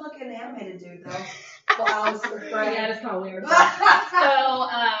 He's a good looking animated dude though. Well, Alistair yeah, Cray. that's kind of weird.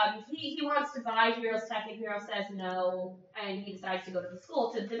 So he wants to buy Hero's tech, and Hero says no, and he decides to go to the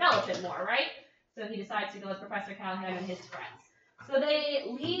school to develop it more, right? So he decides to go with Professor Callahan and his friends. So they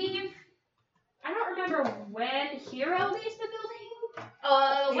leave. I don't remember when Hero leaves the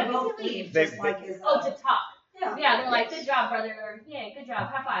building. When does he leave? Just like his. Oh, to talk. yeah. Yeah, they're like, good job, brother. Yeah, good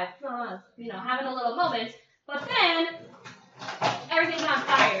job. High five. Having a little moment. But then everything's on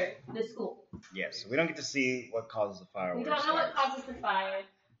fire. The school. Yes, we don't get to see what causes the fire. We where it don't know what starts. causes the fire.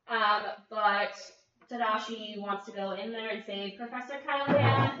 But Tadashi wants to go in there and save Professor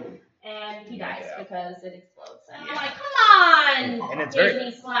Callaghan, and he dies because it explodes. And I'm like, come on! And it's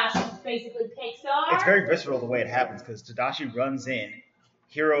Disney slash basically Pixar. It's very visceral the way it happens because Tadashi runs in,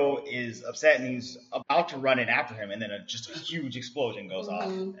 Hiro is upset and he's about to run in after him, and then just a huge explosion goes off,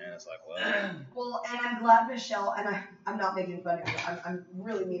 and it's like, well, Well, and I'm glad Michelle, and I'm not making fun of you. I'm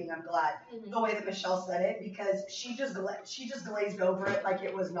really meaning I'm glad the way that Michelle said it, because she just glazed over it like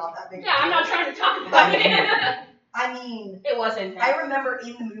it was not that big. Yeah, I'm not trying to talk about it. I mean, It wasn't. I remember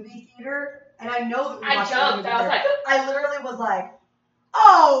in the movie theater, and I know that we I watched jumped. the movie I was theater, like, I literally was like,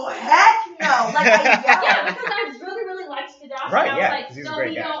 oh heck no! Like I yelled. yeah, because I really, really liked Tadashi. Right, and I yeah, was like, 'cause he's a so great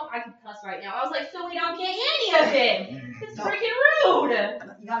we guy. don't. I could cuss right now. I was like, so we don't get any of it. It's No. freaking rude.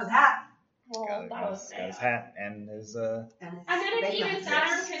 You got his hat. Well, that was got his sad. hat and his And And then it's even Baymax.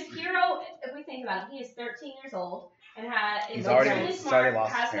 sadder because Hiro, if we think about it, he is 13 years old and is He's already- extremely he's smart, already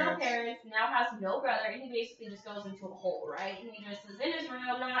lost has his no parents. parents, now has no brother, and he basically just goes into a hole, right? And he just is in his room,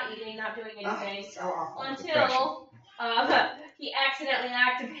 not eating, not doing anything, So awful. until he accidentally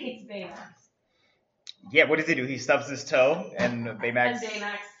activates Baymax. Yeah, what does he do? He stubs his toe, and Baymax. And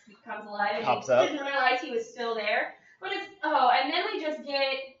Baymax comes alive and pops he up. didn't realize he was still there. But and then we just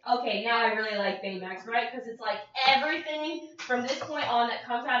get, okay, now I really like Baymax, right? Because it's like everything from this point on that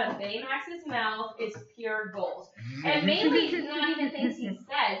comes out of Baymax's mouth is pure gold. And mainly it's not even things he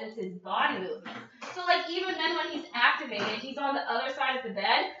says, it's his body movement. So like even then when he's activated, he's on the other side of the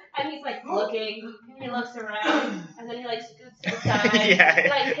bed, and he's like looking, and he looks around, and then he like scoots to the side, Yeah. he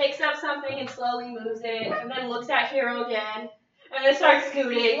like picks up something and slowly moves it, and then looks at Hiro again. And then starts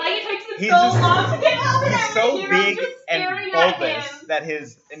scooting. Like, it takes him He's so just- long to get over there. He's so Hero's big just and staring at bulbous him. that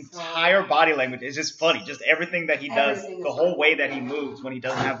his entire body language is just funny. Just everything that he does, Everything the is whole funny. way that he moves when he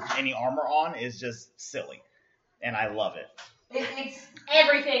doesn't have any armor on is just silly. And I love it. It's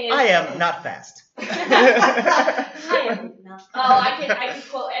Everything is. I am not fast. I am not. Oh, I can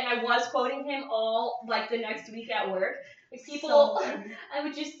quote, and I was quoting him all, like, the next week at work. Like, people, so I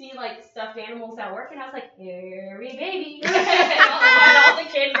would just see, like, stuffed animals at work, and I was like, hairy baby. and all the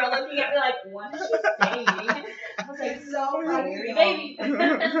kids were looking at me like, what is she saying? I was like, It's so funny, hairy though.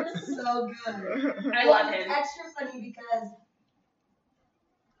 baby. so good. I love It's him. extra funny because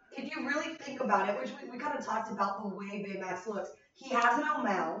if you really think about it, which we kind of talked about the way Baymax looks, he has no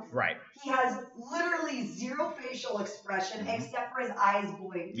mouth. Right. He has literally zero facial expression Mhm. except for his eyes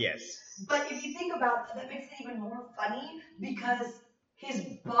blink. Yes. But if you think about that, that makes it even more funny because his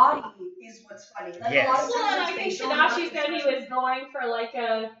body is what's funny. Like Yes. a lot of Well, and times I his think facial Tadashi said he was going for, like,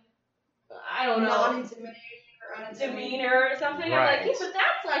 I don't know, non-intimidating or unintimidating. demeanor or something. I'm like, Right. yeah, but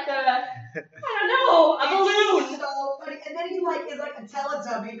that's like I don't know, a balloon. It's so funny. And then he is like a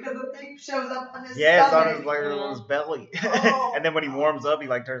Teletubby because the thing shows up on his Yeah, it's on stomach. his on his belly. Oh. And then when he warms up, he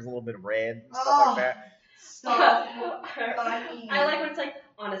like turns a little bit red and stuff Oh. like that. So funny. I like when it's like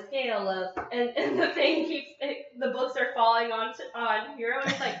on a scale of, and the thing keeps, the books are falling on Hiro, and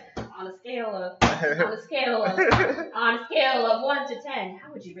it's like on a scale of, on a scale of, on a scale of 1 to 10,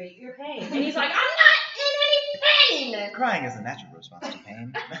 how would you rate your pain? And he's like, I'm not in any pain. Crying is a natural response to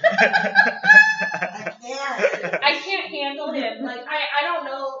pain. I can't. I can't handle him. Like, I don't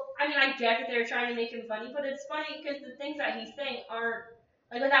know. I mean, I get that they're trying to make him funny, but it's funny because the things that he's saying aren't,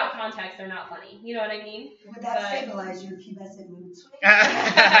 like, without context, they're not funny. You know what I mean? Would that stabilize your pubescent mood swing?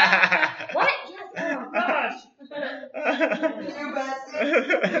 What? Yes. Oh, gosh.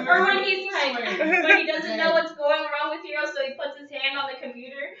 Pubescent. Or when he's like, when he doesn't know what's going wrong with Hiro, so he puts his hand on the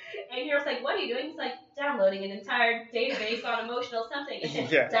computer, and Hiro's like, what are you doing? He's like, downloading an entire database on emotional something. It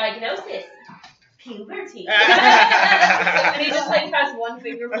says, Yeah. diagnosis, puberty. And he just, like, has one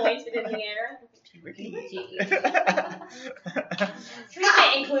finger pointed in the air. Puberty.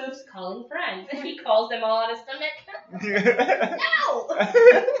 Treatment includes calling friends. And he calls them all on his stomach. No!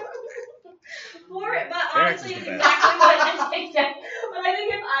 For it, but honestly, it's exactly what But I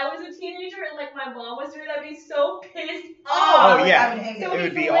think if I was a teenager and like my mom was doing that, I'd be so pissed off. Oh, yeah. I would hate So it. It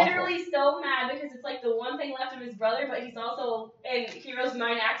would he's be awful. literally so mad because it's like the one thing left of his brother, but he's also in Hiro's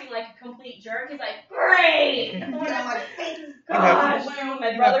mind acting like a complete jerk. He's like, great! And I'm like, Gosh,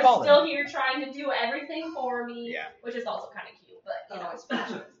 my brother's fallen. still here trying to do everything for me, Yeah. which is also kind of cute, but you know, it's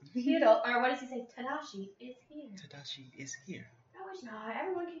special. Hiro, or what does he say? Tadashi is here. Tadashi is here. No, it's not.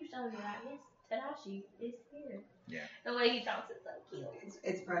 Everyone keeps telling me that. Yes, Tadashi is here. Yeah. The way he talks is so cute.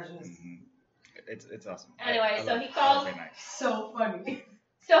 it's precious. Mhm. It's awesome. Anyway, I so love- he I calls- love Baymax. So funny.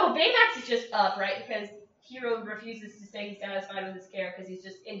 So Baymax is just up, right? Because Hiro refuses to say he's satisfied with his care because he's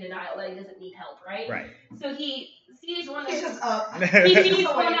just in denial that he doesn't need help, right? Right. So he sees one of He's just up. he sees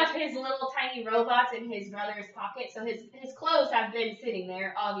one of his little tiny robots in his brother's pocket. So his clothes have been sitting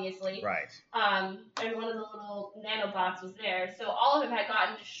there, obviously. Right. And one of the little nanobots was there. So all of them had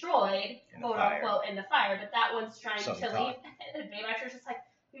gotten destroyed, In the quote fire. unquote, in the fire. But that one's trying So to he leave. thought. And Baymax's just like,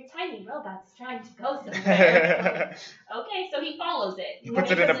 your tiny robot's trying to go somewhere. Okay, so he follows it. He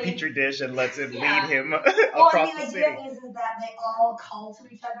puts it in a Because petri dish and lets it Yeah. lead him Well, across and the the city. idea is that they all call to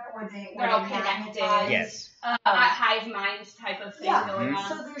each other, where They're all they connected. magnetize. Yes. a hive mind type of thing Yeah. going Mhm. on.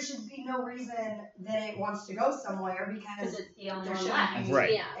 So there should be no reason that it wants to go somewhere Because because it's the only there one shouldn't left. be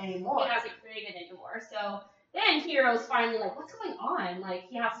Right. Yeah. anymore. He hasn't created anymore. So then Hiro's finally like, what's going on? Like,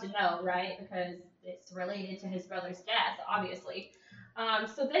 he has to know, right? Because it's related to his brother's death, obviously.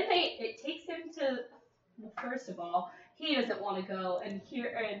 So then it takes him to, well, first of all, he doesn't want to go, and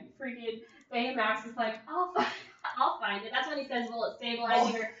freaking Baymax is like, I'll find it. That's when he says, will it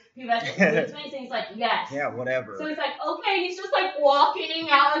stabilize your PBS? He's like, yes. Yeah, whatever. So he's like, okay, and he's just like walking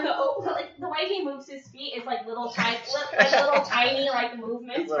out in the open. Like, the way he moves his feet is like little tiny like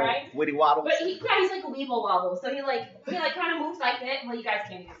movements, Little right? witty waddles. But he's like a weeble wobble. So he kind of moves like that. Well, you guys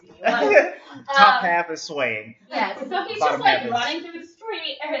can't even see me. But, Top half is swaying. yeah. So he's Bottom just like half is- running through the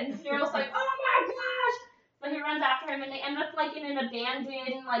street, and Hero's like, oh my gosh! So he runs after him, and they end up like in an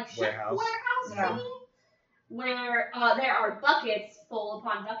abandoned like Warehouse. Yeah. thingy, where there are buckets full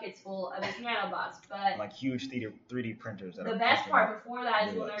of his nanobots. But Like huge 3D printers. That the are best printing part before that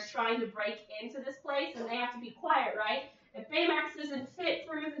is new when they're ones. trying to break into this place and they have to be quiet, right? If Baymax doesn't fit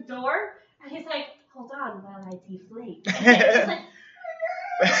through the door, and he's like, hold on while I deflate. And it's like,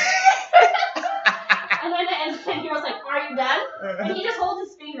 and then Hero's like, are you done? And he just holds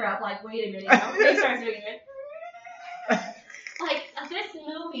his finger up like, wait a minute. And he starts doing it. Like, this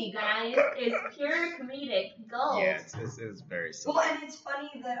movie, guys, is pure comedic gold. Yes, this is very silly. Well, and it's funny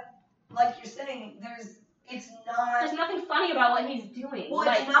that, like you're saying, it's not, There's nothing funny about what he's doing. Well,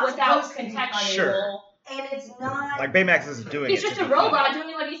 like, it's not without supposed to be contextual. funny. Sure. and it's not. Like Baymax isn't doing He's it. just to a be funny. robot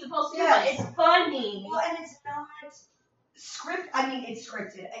doing what he's supposed to do. Yeah, It's funny. Well, and it's not script. I mean, it's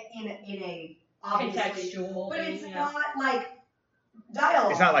scripted in a obviously, Contextual. but it's yeah. not like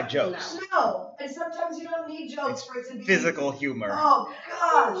dialogue. It's not like jokes. No, and sometimes you don't need jokes for it to be Physical humor. Oh He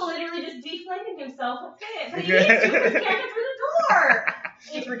gosh. literally just deflated himself. That's it. But he needs to through his character through the door.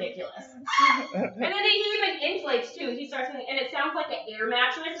 It's ridiculous. And then he even inflates too. He starts with, and it sounds like an air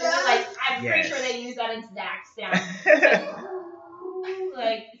mattress. And they're like, I'm pretty Yes. sure they use that exact sound.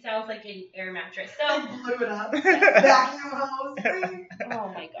 Like, it sounds like an air mattress. So, Blew it up. Vacuum hose.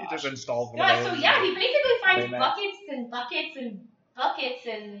 oh my He gosh. just installed one God, of so those yeah, he basically finds Baymax. buckets and buckets and buckets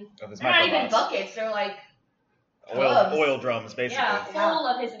and of his they're not even microbots. buckets. They're like Oil drums, basically. yeah, full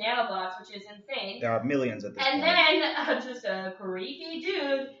of his nanobots, which is insane. There are millions at this And point. then just a creepy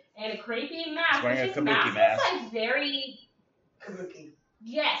dude in a creepy mask. He's wearing which a his kabuki mask mask. is like very Kabuki.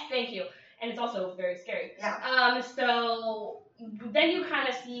 yes, thank you, and it's also very scary. Yeah. So then you kind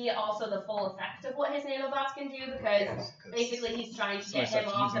of see also the full effect of what his nanobots can do because Yes, 'cause basically he's trying to somebody get him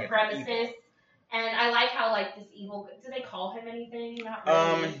starts off using the it for evil. premises. And I like how like this evil. Do they call him anything? Not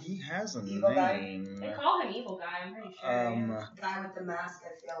really. He has a Evil guy? name. They call him evil guy. I'm pretty sure. Guy with the mask.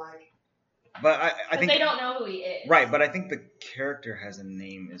 I feel like. But I But think they don't know who he is. right. But I think the character has a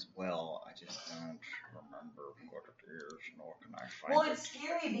name as well. I just don't remember what it is. Nor can I find Well, it. it's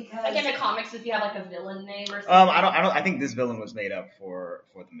scary because. Like in the comics, if you have like a villain name or something. I don't. I think this villain was made up for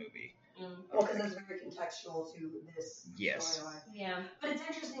the movie. Mm, Well, because it's very contextual to this Yes. storyline. yeah. But it's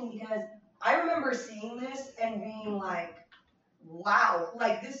interesting because I remember seeing this and being like, wow,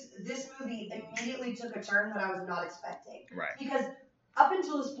 like this movie immediately took a turn that I was not expecting. Right. Because up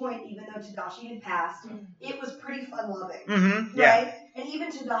until this point, even though Tadashi had passed, it was pretty fun-loving, Mm-hmm. Yeah. right? And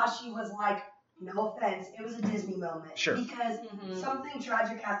even Tadashi was like, no offense, it was a Disney moment. Sure. Because Mhm. something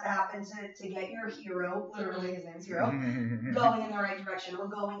tragic has to happen to get your hero, literally his name's Hero, Mm-hmm. going in the right direction or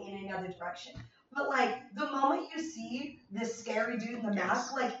going in another direction. But like the moment you see this scary dude in the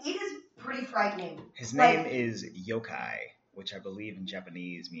mask, like it is pretty frightening. His Like- name is Yokai, which I believe in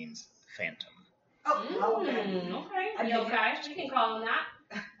Japanese means phantom. Oh, okay. Okay. I mean, Yokai. You can call him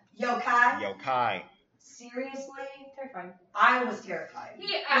that. Yokai. Yokai. Seriously, Terrifying. I was terrified.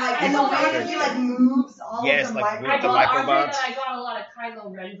 Yeah, Like I and the told way Arthur- that he like moves all Yes, of the like, I with the told Arthur microbots. that I got a lot of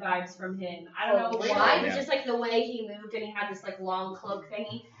Kylo Ren vibes from him. I don't know Oh, why, really? but just like the way he moved and he had this like long cloak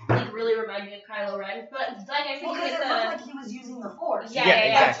thingy, like really reminded me of Kylo Ren. But like I said, Well, because with it the looked like he was using the force. Yeah, Yeah, yeah.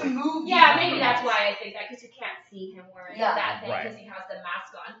 exactly. To move. yeah, the maybe force. that's why I think that because you can't see him wearing Yeah. that thing Right. because he has the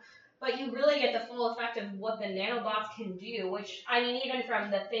mask on. But you really get the full effect of what the nanobots can do, which, I mean, even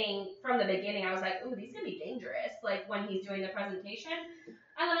from the beginning, I was like, ooh, these can be dangerous, like, when he's doing the presentation.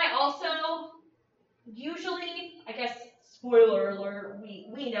 And then I also, usually, I guess, spoiler alert,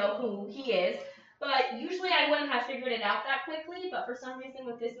 we know who he is, but usually I wouldn't have figured it out that quickly, but for some reason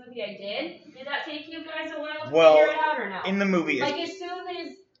with this movie I did. Did that take you guys a while to figure it out or no? In the movie, like, as soon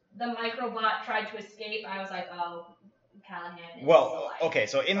as the microbot tried to escape, I was like, oh, Callahan is well, alive. okay,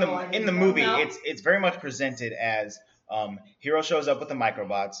 so in the movie, it's very much presented as Hiro shows up with the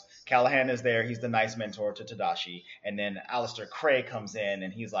microbots. Callahan is there. He's the nice mentor to Tadashi, and then Alistair Cray comes in,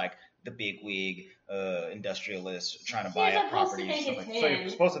 and he's like the big wig industrialist trying to buy up properties. So you're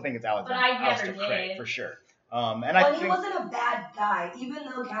supposed to think it's Alistair Cray for sure. He wasn't a bad guy, even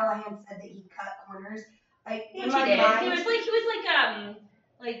though Callahan said that he cut corners. He was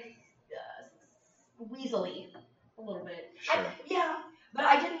like weaselly a little bit. Sure. But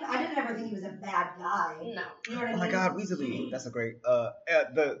I didn't ever think he was a bad guy. No. You know what I mean? Oh my God, Weasley! That's a great.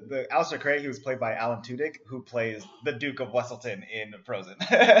 The Alistair Cray, he was played by Alan Tudyk, who plays the Duke of Weselton in Frozen.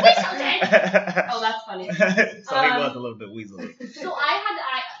 Weaselton! Oh, that's funny. So he was a little bit Weasley. So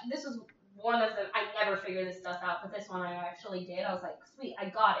this was one of the, I never figured this stuff out, but this one I actually did. I was like, sweet, I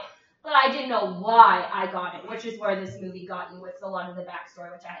got it. But I didn't know why I got it, which is where this movie got you with a lot of the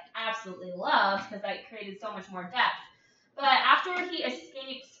backstory, which I absolutely loved because that created so much more depth. But after he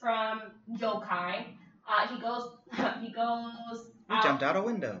escapes from yokai, he goes. He jumped out a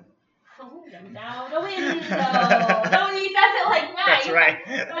window. Oh, jumped out a window. No, he does it like that. That's right.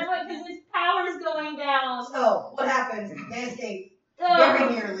 That's why, because his power's going down. So what happens? They escape Oh.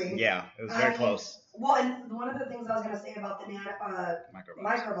 very nearly. Yeah, it was very close. Well, and one of the things I was gonna say about the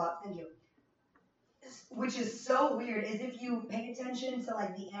microbots, thank you, which is so weird, is if you pay attention to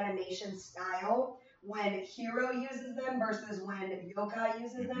like the animation style when Hiro uses them versus when Yokai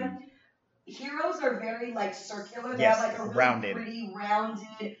uses them. Heroes are very like circular. They have like a really rounded. pretty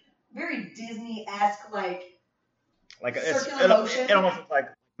rounded, very Disney-esque like circular motion. It almost looks like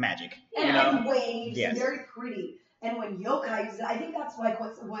magic. And waves. Yes. And very pretty. And when yokai uses it, I think that's like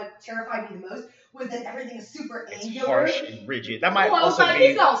what terrified me the most was that everything is super angular. It's harsh and rigid. That might Well, also like, be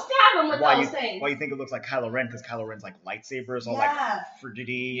he's gonna stab him with why those you things. why you think it looks like Kylo Ren, because Kylo Ren's like lightsabers, all Yeah. like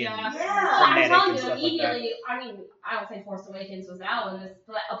frigidity and Well, frenetic I'm telling and you, stuff immediately, I mean, I don't think Force Awakens was out when this,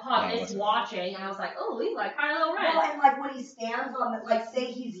 but upon No, it this wasn't. watching, I was like, oh, he's like Kylo Ren. Well, and like when he stands on the, like say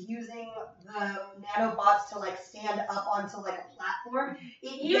he's using the nanobots to like stand up onto like a platform.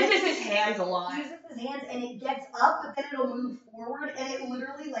 He uses his hands a lot. He uses his hands and it gets up, but then it'll move forward, and it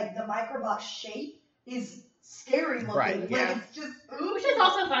literally like the microbot shape is scary looking. Right, Like yeah. it's just Which is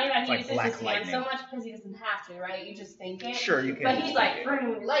also funny that he Like uses black his lightning. hands so much because he doesn't have to, right? You just think it. Sure, you can. But he's like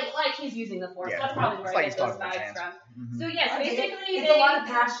he's using the Force. Yeah. That's probably It's where like I he's get those talking with his vibes hands. from. So yes, basically it's a lot of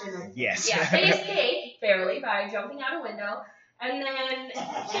passion. Yes. Yeah, they escape barely by jumping out a window, and then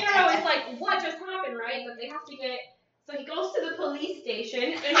Hiro is like, "What just happened?" Right? But they have to get. So he goes to the police station,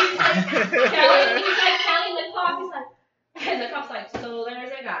 and he's like telling the cop. He's like, and the cop's like, "So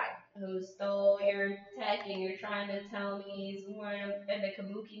there's a guy who stole your tech, and you're trying to tell me he's wearing a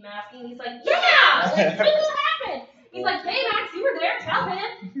kabuki mask?" And he's like, "Yeah, like what happened?" He's like, "Baymax, you were there. Tell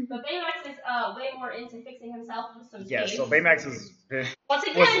him." But Baymax is way more into fixing himself with some Yeah, tape. so Baymax is Once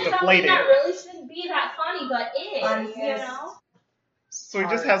again, was something deflated. that really shouldn't be that funny, but is, Funny, you yes. know? so he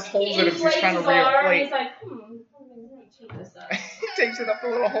just has holes in him. He's inflates trying to his arm, and reinflate. he's like, I'm gonna change this up. He takes it up the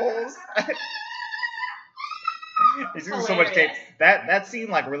little holes. He's using so much tape. Hilarious. That scene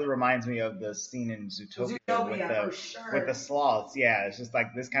like really reminds me of the scene in Zootopia For sure. with the sloths. Yeah, it's just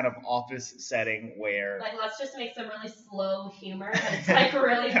like this kind of office setting where. Like, let's just make some really slow humor, and it's like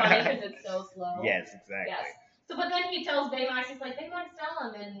really funny because it's so slow. Yes, exactly. Yes. So, but then he tells Baymax, he's like, Baymax,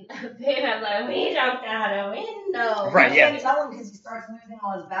 tell him, and Baymax's like, we jumped out a window. Right, You yeah. can't tell him because he starts losing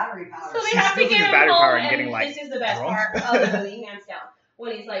all his battery power. So they He's have to losing get his him battery home, power and and getting, like, this is the best drunk. part of the movie, hands down.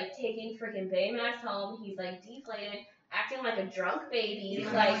 When he's like taking freaking Baymax home, he's like deflated, acting like a drunk baby, He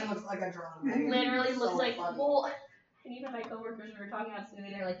like literally looks like a drunk. literally So looks like funny. well. And even my coworkers were talking about this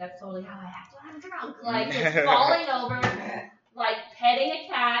movie, they're like, "That's totally how I act when I'm drunk," like just falling over, like petting a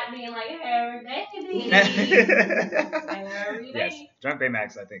cat, being like, "Hey, baby, hey, Yes, Drunk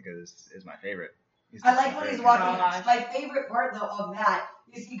Baymax I think is my favorite. I like when he's favorite. walking. Gosh. My favorite part though of that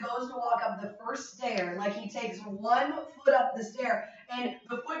is he goes to walk up the first stair, like he takes one foot up the stair, and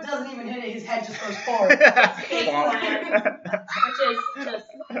the foot doesn't even hit it. His head just goes forward. which is just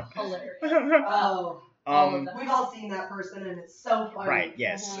hilarious." Oh, all of them. Um, We've all seen that person, and it's so funny. right,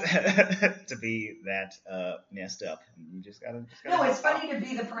 yes. To be that messed up. You just gotta No, it's funny to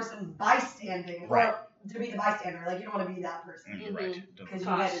be the person bystanding, Right. to be the bystander. Like you don't want to be that person. Right. Because you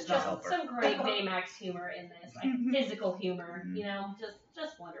Gosh, guys just help her. some great Baymax humor in this, like physical humor, you know,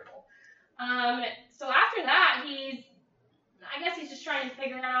 just wonderful. So after that, I guess he's just trying to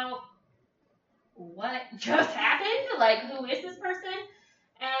figure out what just happened, like who is this person,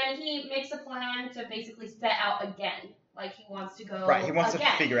 and he makes a plan to basically set out again. Like he wants to go. Right, he wants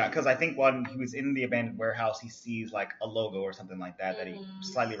again. to figure out, because I think when he was in the abandoned warehouse, he sees like a logo or something like that that he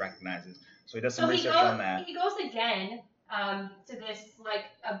slightly recognizes. So he does some research on that. He goes again to this like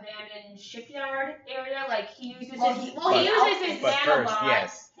abandoned shipyard area. Like he uses his But nanobot. first,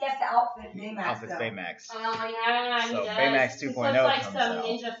 yes, He has to outfit Baymax. outfits though. Baymax. Oh yeah, So he does. Baymax He 2.0 puts like comes some out.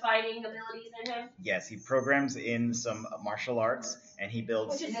 ninja fighting abilities in him. Yes, he programs in some martial arts, and he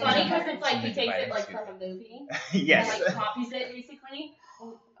builds. Which is Ninja funny because fighting. it's like he Ninja takes it fighting like suit. from a movie Yes. and like copies it basically,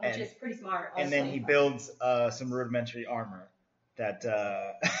 which And- is pretty smart. And then also. he builds some rudimentary armor that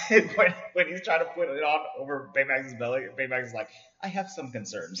when he's trying to put it on over Baymax's belly, Baymax is like, I have some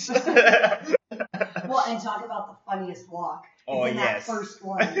concerns. Well, and talk about the funniest walk. Oh, in that yes. first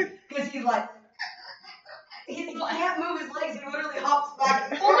one. Because he's like, he can't move his legs. He literally hops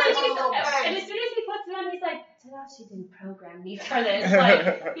back and Well, forth then on a little and bed. as soon as he puts it on, he's like, Tadashi didn't program me for this.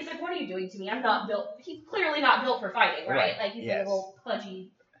 Like, he's like, what are you doing to me? I'm not built. He's clearly not built for fighting, right? Right, Like, he's yes. a little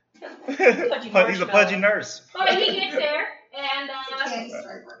pudgy. But he's a pudgy nurse. But he gets there, and Candy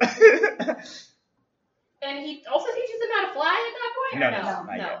striper. and he also teaches him how to fly at that point? No, Or no,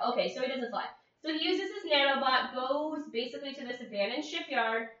 not yet. Okay, so he doesn't fly. So he uses his nanobot, goes basically to this abandoned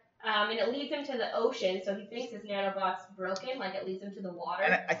shipyard, and it leads him to the ocean. So he thinks his nanobot's broken, like it leads him to the water.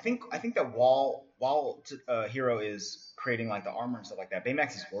 And I think that while Hero is creating like the armor and stuff like that,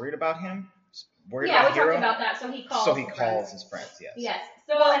 Baymax is worried about him. Worried Yeah, about we Hero. talked about that. So he calls. So he his calls friends. his friends. Yes. Yes.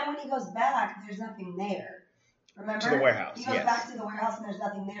 So Well, and when he goes back, there's nothing there. Remember? To the warehouse, He goes yes. back to the warehouse and there's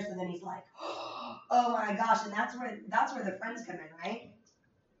nothing there. So then he's like, oh my gosh, and that's where the friends come in, right?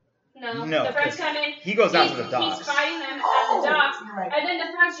 no, No, the friends 'cause come in. He goes down to the docks. He's fighting them at Oh, the docks, you're right. and then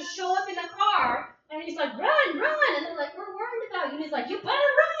the friends just show up in the car, and he's like, run, and they're like, we're worried about you. And he's like, you better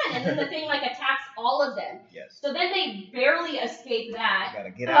run, and then the thing like attacks all of them. Yes. So then they barely escape that. You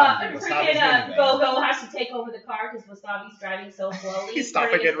gotta get out. and do Wasabi's Freaking anyway. Go-Go has to take over the car because Wasabi's driving so slowly. He's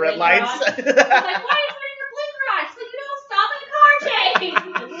stopping turning his at red blinker lights. on. He's like, why is turning your blinker on? She's like, you don't stop at the car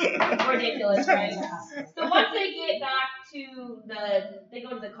change. Ridiculous, right? So once they get back to they go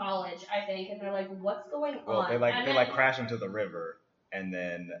to the college, I think, and they're like, what's going Well, on? they And like then- crash into the river, and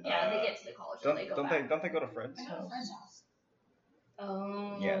then Yeah, they get to the college don't and they go back. they go to Fred's I know house? Fred's house.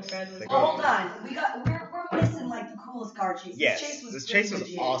 Oh, Yes, Fred was they Oh, go- hold on. We're missing like the coolest car chase. Yes, this chase pretty was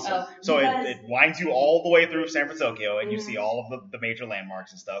legit. awesome. Oh, So because- it winds you all the way through San Francisco, and you Mhm. see all of the major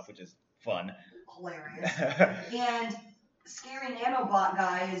landmarks and stuff, which is fun. Hilarious. And scary nanobot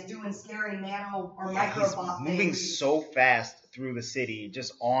guy is doing scary nano or Yeah, he's microbot moving things. so fast through the city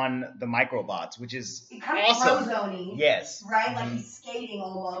just on the microbots, which is It kind of awesome. Frozone-y, Yes. right? Like Mhm. he's skating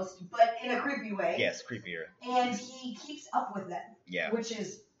almost, but in a creepy way. Yes, creepier. And he keeps up with them, Yeah. which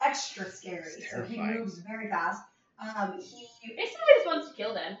is extra scary. It's So he terrifying. moves very fast. Basically just wants to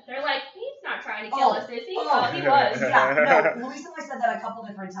kill them. They're like, he's not trying to kill us, is he? Oh. He was. Yeah, no, Luis and I said that a couple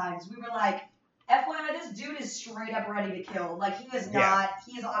different times. We were like, FYI, this dude is straight up ready to kill. Like, he is not,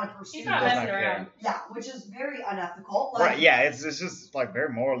 he is on a pursuit. He's not Does messing not care. around. Yeah, which is very unethical. Like, Right, yeah, it's just like very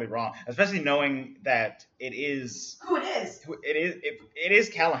morally wrong, especially knowing that it is who it is. it is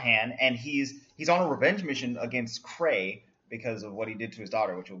Callahan, and he's on a revenge mission against Cray because of what he did to his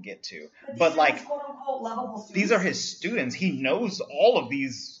daughter, which we'll get to. But these are like his quote-unquote lovable students. these are his students. He knows all of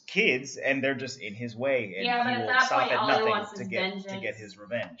these kids, and they're just in his way, and Yeah, but he at will that stop point, at all he nothing wants to is get vengeance. his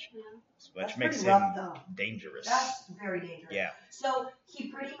revenge, Yeah. which That's makes pretty him rough, though. dangerous. That's very dangerous. Yeah. So he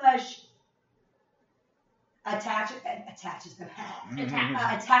pretty much attacks them. Attacks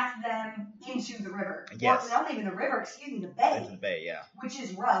them into the river. Yes. Or not even the river, excuse me, the Into bay. the bay, yeah. Which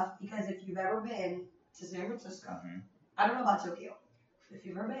is rough because if you've ever been to San Francisco, Mhm. I don't know about Tokyo, but if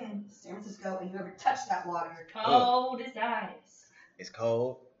you've ever been to San Francisco and you ever touched that water, Cold as ice. It's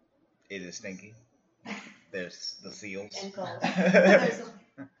cold. It is stinky. There's the seals. And cold. there's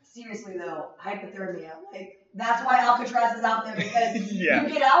seriously though, hypothermia. Like that's why Alcatraz is out there because Yeah. you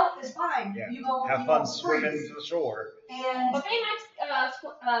get out, it's fine. Yeah. You go Have you fun go swimming freeze. to the shore. And But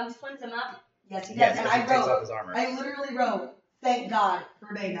Baymax splits him up. yes, he does. Yes, and because he I takes off wrote, his armor. I literally wrote, thank God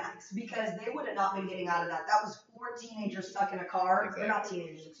for Baymax because they would have not been getting out of that. That was 4 teenagers stuck in a car. Exactly. They're not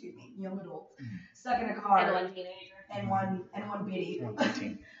teenagers, excuse me, young adults Mhm. stuck in a car And one teenager. and one biddy.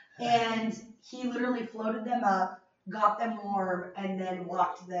 115. And he literally floated them up, got them warm, and then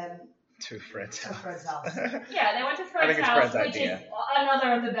walked them To Fred's To house. Fred's house. Yeah, they went to I Fred's think it's house, Fred's which idea. is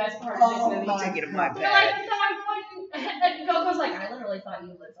another of the best parts Oh of this movie. my Take it in my God. They're like, bag. so I'm going, and Gogo's like, I literally thought you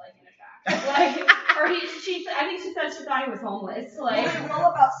lived like in a shack. Like, or I think she said she thought he was homeless. Well, Like, they roll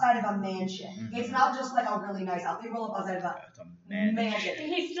up outside of a mansion. Mhm. It's not just like a really nice house. They roll up outside of a It's a man. mansion.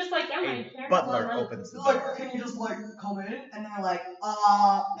 he's just like, yeah, my A parents have butler money. opens the They're door. like, can you just like come in? And they're like,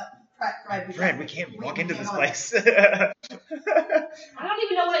 Fred, We can't walk into this can't. place. I don't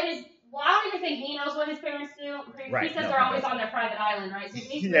even know what his. Well, I don't even think he knows what his parents do. He Right, says no, they're he always doesn't. on their private island, right? So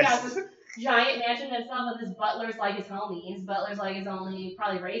he Yes. has this giant mansion himself, and this butler's like his homie. His butler's like his only,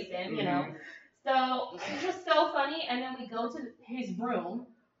 probably raised him, you know. So it's just so funny. And then we go to his room,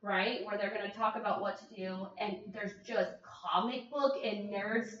 right, where they're gonna talk about what to do, and there's just comic book and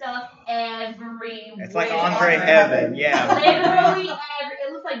nerd stuff everywhere. It's like Andre Heaven, yeah. Literally,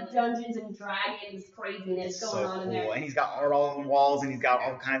 it looks like Dungeons and Dragons craziness It's going so on in cool. there. And he's got art all on the walls, and he's got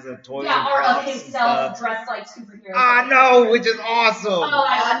all kinds of toys Yeah, and art of props and himself stuff. dressed like superheroes. I know, which is awesome. Oh,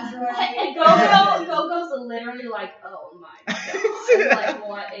 and Gogo's literally like, oh my god, like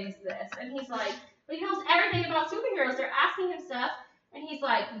what is this? And he's like, but he knows everything about superheroes. They're asking him stuff, and he's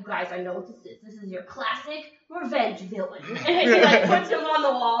like, you guys, I know what this is. This is your classic revenge villain. And he like puts him on the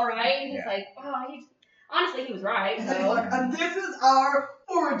wall, right? And he's Yeah. like, oh, honestly, he was right. And then he's So. like, and this is our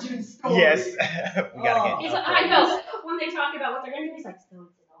origin story. Yes, we gotta Oh. get He's up like, I there. know. When they talk about what they're gonna do, he's like, so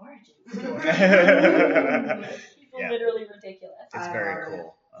it's an origin story. He's Yeah. literally ridiculous. It's very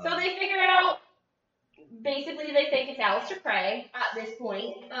cool. So they figure out. Basically, they think it's Alistair Crey at this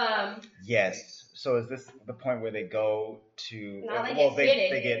point. Yes. So is this the point where they go to? Now they well, get they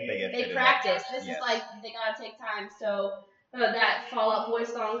fitted. get They fitted. practice. This Yes. is like they gotta take time. So that Fall Out Boy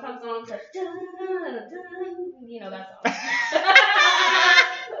song comes on. It's like, dun, dun, dun, you know that song.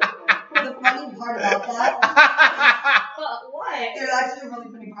 The funny part about that, What? there's actually a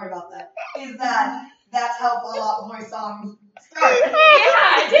really funny part about that, is that that's how Fall Out Boy songs start. Yeah,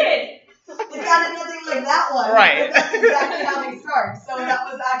 I did. It sounded nothing like that one. Right. But that's exactly how they start. So that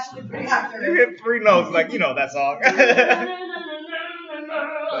was actually pretty You accurate. hit 3 notes, like you know that song. That's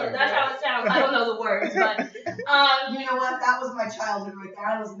how it sounds. I don't know the words, but You know what? That was my childhood right there.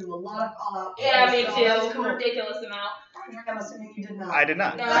 I listened to a lot of Fall Out Boy. yeah, me so too. that's cool. Ridiculous amount. I'm assuming you did not. I did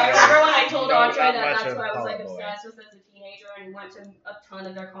not. No, I remember when I told Don't Andre got that much that's of what I was like Fall Out Boy. obsessed with as a teenager and went to a ton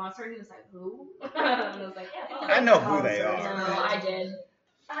of their concerts. He was like, who? And I was like, yeah, Fall Out I Boy. know who they No, are. I did.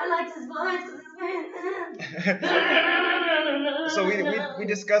 I liked his voice because So we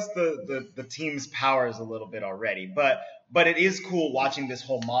discussed the team's powers a little bit already, but it is cool watching this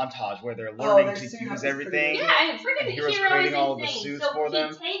whole montage where they're learning their to suit up use is pretty everything. Yeah, and freaking And Hero's Hero creating is all the insane. suits So for he them.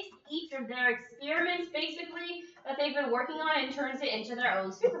 takes each of their experiments, basically, that they've been working on and turns it into their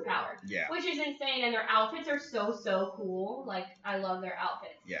own superpower. Yeah, Which is insane, and their outfits are so cool. Like, I love their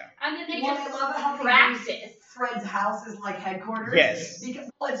outfits. yeah. And then they Well, just I love how they practice. use Fred's house is like headquarters. Yes. Because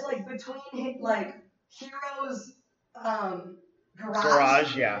it's like between like Hero's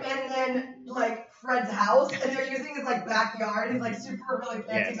Garage, yeah. and then like Fred's house, and they're using his like backyard, his like super really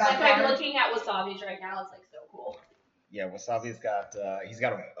fancy Yes. Like, I'm backyard. looking at Wasabi's right now. It's like so cool. Yeah, Wasabi's got he's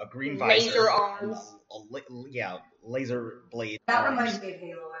got a green Laser visor, arms. laser blade. That arms. reminds me of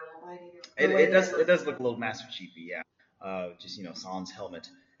Halo. I won't lie to you. It does look a little Master Chiefy, yeah. Just Sans helmet,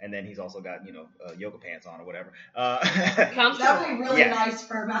 and then he's also got yoga pants on or whatever. That Comfortable. would be really Yeah. nice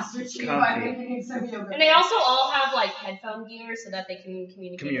for Master Chief. Comfy. I think he needs some yoga. And they also all have like headphone gear so that they can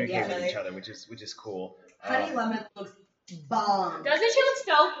communicate With with each other, which is cool. Honey Lemon looks bomb. Doesn't she look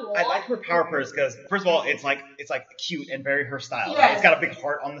so cool? I like her power purse because first of all, it's like cute and very her style. Right? Yes. It's got a big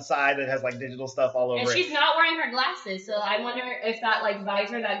heart on the side that has like digital stuff all over And it. she's not wearing her glasses, so I wonder if that like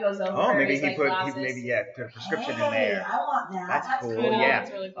visor that goes over Oh, her maybe is he like put glasses. put a prescription Hey, in there. I want that. That's cool. cool. Yeah.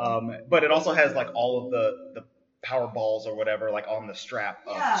 That's really cool. But it also has like all of the power balls or whatever like on the strap.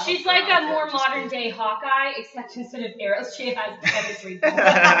 of- Yeah. of She's her like a outfit, more which is modern cool. day Hawkeye, except instead of arrows, she has chemistry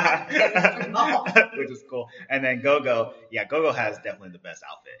balls. Which is cool. And then Gogo has definitely the best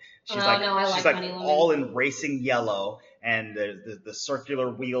outfit. She's Oh, like no, I like she's like Honey Lemon. all in racing yellow, and there's the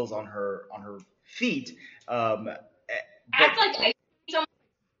circular wheels on her feet. Act like ice,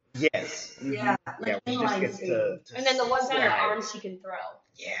 Yes. Mhm. Yeah, Yeah, like she just inline gets skating. to and then the ones on her slide. arms she can throw.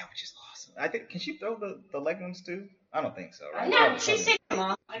 Yeah, which is awesome. I think can she throw the leg ones too? I don't think so, right? No, she's taking them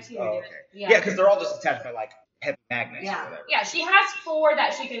off. I've seen her Oh, do okay. it. Yeah, because they're all just attached by like heavy magnets Yeah. or whatever. Yeah, she has 4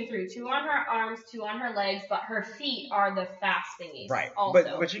 that she can throw. 2 on her arms, 2 on her legs, but her feet are the fast thingies. Right.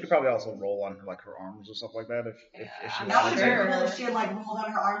 Also. But she could probably also roll on like her arms or stuff like that if she I'm That wanted would to. be sure. cool if she had like rolled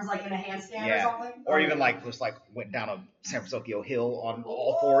on her arms like in a handstand Yeah. or something. Or even like just like went down a San Francisco hill on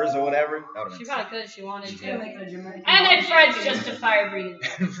all 4s or whatever. That would She have probably could if she wanted She's gonna to. make it a Jamaican. And then Fred's just a fire breathing.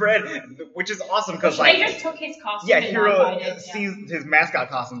 been Fred, which is awesome because They like just took his costume yeah, and Hero modified it. sees his mascot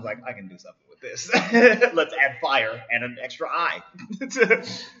costume's like I can do something with this. Let's add fire and an extra eye.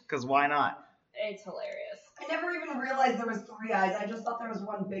 Because why not? It's hilarious. I never even realized there was 3 eyes. I just thought there was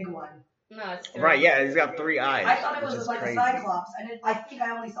one big one. No, it's good. Right? Yeah, he's got 3 eyes. I thought it which was is like crazy. a Cyclops. I think I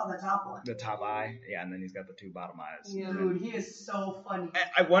only saw the top one. The top eye, yeah, and then he's got the 2 bottom eyes. Yeah. Dude, he is so funny.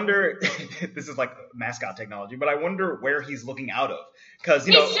 I wonder, this is like mascot technology, but I wonder where he's looking out of. Because,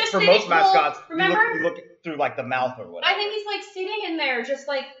 you He's know, just for sitting- most mascots, well, remember- you look through like the mouth or whatever. I think he's like sitting in there just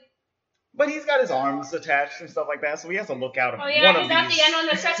like, But he's got his arms attached and stuff like that, so he has to look out of oh one yeah, of because at these. the end when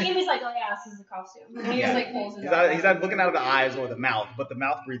they're stretching him, he's like, oh yeah, this is a costume. And he Yeah. just like pulls his He's arm not, he's out. not looking out of the eyes or the mouth, but the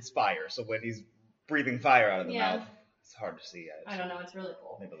mouth breathes fire, so when he's breathing fire out of the Yeah. mouth, it's hard to see. I don't know, it's really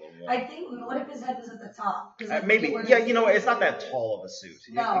cool. Maybe a little more. I think, what if his head was at the top? 'Cause, like, Maybe, where yeah, his- you know, it's not that tall of a suit.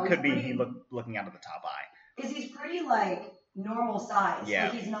 No, it could it's be pretty- looking out of the top eye. Because he's pretty, like, normal size. Yeah.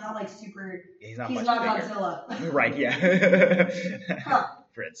 Like, he's not, like, super... He's not He's much not bigger. Godzilla. Right, yeah. Huh.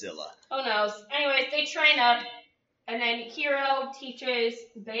 Fredzilla. Who knows? Anyways, they train up, and then Hero teaches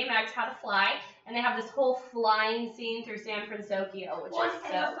Baymax how to fly, and they have this whole flying scene through San Francisco, which Well, is and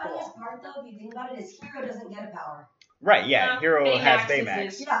so the funniest cool. part, though, if you think about it, is Hero doesn't get a power. Right, yeah. No, Hero Baymax has is Baymax.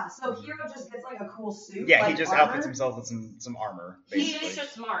 his- Yeah, so Hero just gets, like, a cool suit. Yeah, like he just armor, outfits himself with some armor, He's basically.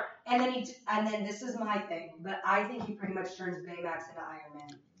 just smart. And then this is my thing, but I think he pretty much turns Baymax into Iron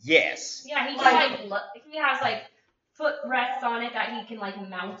Man. Yes. Yeah, he just he has like foot rests on it that he can like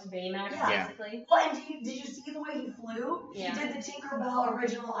mount Baymax Yeah. basically. Well, and did you see the way he flew? Yeah. He did the Tinkerbell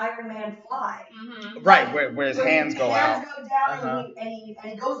original Iron Man fly. Mm-hmm. Right, where his Where hands go out. Hands go down and he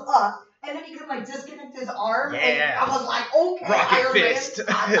goes up, and then he could like disconnect his arm. Yeah. And I was like, okay, Rocket Iron fist. Man.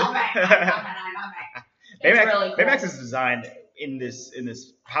 I love it. I love it. It's Baymax, really cool. Baymax is designed in this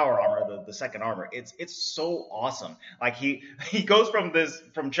power armor, the second armor. It's so awesome. Like he goes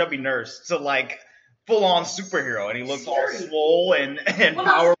from chubby nurse to like full on superhero, and he looks all Scary. swole and Well, powerful.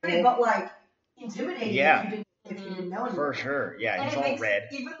 not scary, but like intimidating. Yeah. If you didn't know anything. For sure. Yeah, And he's it all makes, red.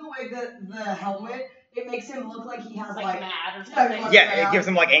 even the way the helmet, it makes him look like he has Like like mad or Yeah, something. like- Yeah, it gives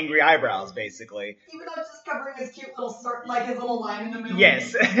him like angry eyebrows, basically. even though it's just covering his cute little like his little line in the middle.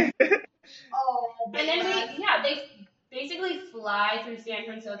 Yes. Oh. And then Baymax. they basically fly through San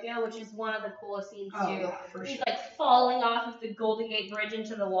Francisco, which is one of the coolest scenes Oh, too. yeah, for He's sure. like falling off of the Golden Gate Bridge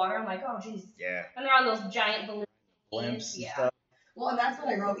into the water. I'm like, oh jeez. Yeah. And they're on those giant balloons. Blimps and Yeah. stuff. Well, and that's what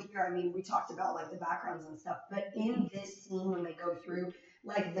I wrote here. I mean, we talked about like the backgrounds and stuff, but in this scene when they go through,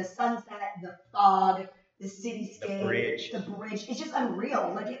 like the sunset, the fog, the cityscape, The bridge. it's just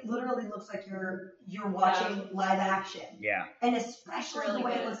unreal. Like it literally looks like you're watching live action, Yeah, and especially Really the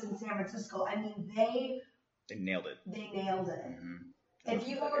way good. it looks in San Francisco. I mean, they nailed it. nailed it. Mhm. If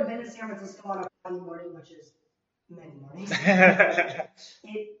you've ever been to San Francisco on a Friday morning, which is many mornings,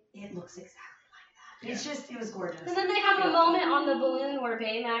 it looks exactly like that. It's just, it was gorgeous. And then they have a moment on the balloon where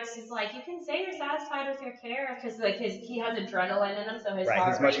Baymax is like, you can say you're satisfied with your care because like he has adrenaline in him, so his Right,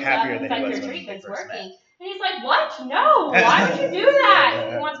 heart he's much rate's happier up. than He's he like, was your when they treatment's first met. working. And he's like, what? No, why would you do that?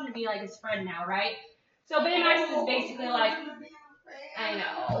 He wants him to be like his friend now, right? So Baymax is basically like, I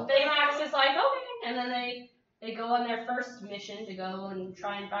know. Baymax is like, okay, and then they go on their first mission to go and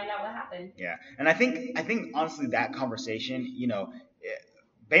try and find out what happened. Yeah, and I think honestly that conversation, you know,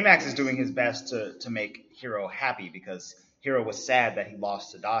 Baymax is doing his best to make Hero happy because Hero was sad that he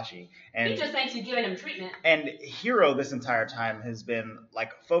lost Tadashi, He and just thinks he's giving him treatment. Hero this entire time has been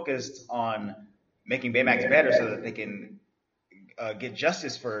like focused on making Baymax better so that they can get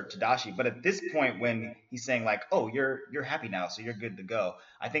justice for Tadashi. But at this point, when he's saying like, "Oh, you're happy now, so you're good to go,"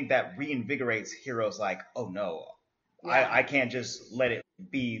 I think that reinvigorates Hero's like, "Oh no, I can't just let it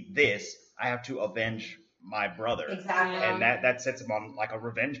be this. I have to avenge my brother." Exactly. Yeah. And that sets him on like a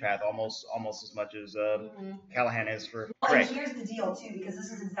revenge path almost as much as Mhm. Callahan is for Well, and Craig. here's the deal too, because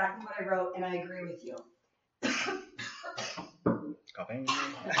this is exactly what I wrote, and I agree with you. Coughing.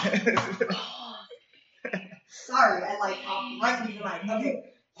 Sorry, I like right into the mic.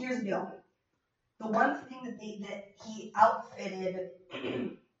 Okay, here's the deal. The one thing that he outfitted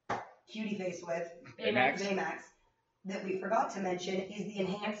Cutie Face with, Baymax. Baymax, that we forgot to mention is the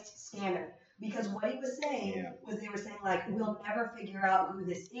enhanced scanner. Because what he was saying Yeah. was they were saying like, we'll never figure out who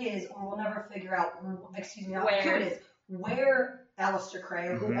this is, or we'll never figure out, Where. here it is, where Alistair Cray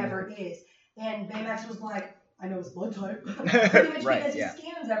or Mhm. whoever is. And Baymax was like, I know his blood type. Pretty much Right, because yeah. he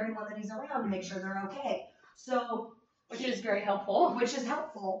scans everyone that he's around to make sure they're okay. So, Which is very helpful. which is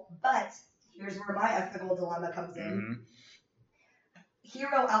helpful, but here's where my ethical dilemma comes in. Mhm.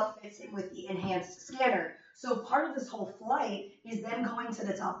 Hero outfits him with the enhanced scanner. So part of this whole flight is them going to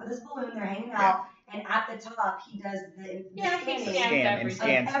the top of this balloon, they're hanging out, and at the top he does the Yeah, he scanning. scans Scan and everything.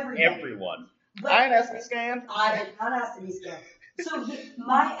 scans Everybody. everyone. But I ain't asked to be scanned. I did not ask to be scanned. So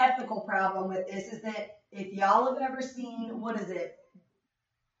my ethical problem with this is that if y'all have ever seen, what is it?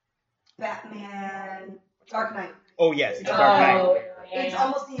 Batman, Dark Knight. Oh yes, Oh, Dark Knight Oh, yeah, It's yeah.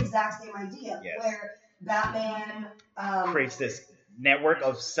 almost the exact same idea, Yes. where Batman creates this network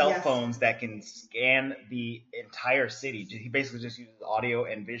of cell Yes. phones that can scan the entire city. He basically just uses audio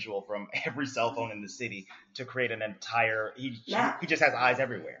and visual from every cell phone in the city to create an entire. He just has eyes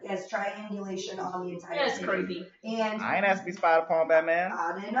everywhere. has triangulation on the entire That's city. creepy. And I ain't asked to be spied upon, Batman.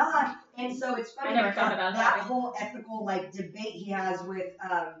 I did not. And so it's funny I never because thought about that that. whole ethical like debate he has with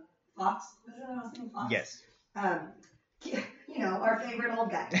Fox. Was it what I was saying? Fox? Yes. You know, our favorite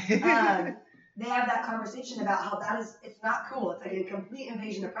old guy. They have that conversation about how that is, it's not cool. It's like a complete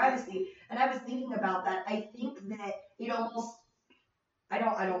invasion of privacy. And I was thinking about that. I think that it almost, I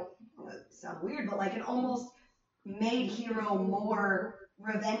don't want to sound weird, but like it almost made Hero more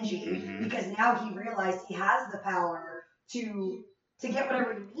revengey Mhm. because now he realized he has the power to get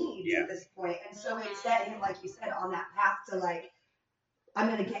whatever he needs Yeah. at this point. And so it set him, like you said, on that path to like, I'm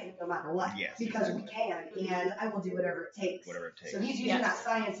going to get him no matter what. Yes, Because we can, and I will do whatever it takes. Whatever it takes. So he's using Yes. that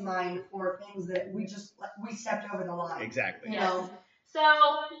science mind for things that we stepped over the line. Exactly. You Yes. know? So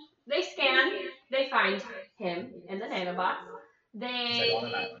they scan, they find him in the nanobox. He's like on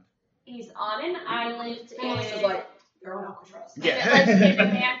an island. He's on an island And this is like, they're on Alcatraz. Yeah. like in the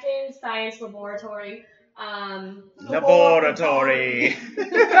Hampton Science Laboratory. Laboratory.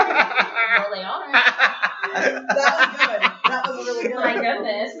 Well, they are. That was good. That was really good. My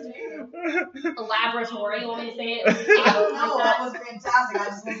goodness. A laboratory, you want me to say it? I don't know. That was fantastic. I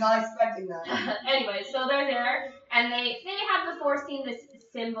just was not expecting that. Anyway, so they're there, and they have before seen this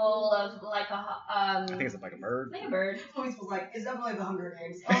symbol of like a I think it's like a bird. like a bird. Police was like, it's definitely the Hunger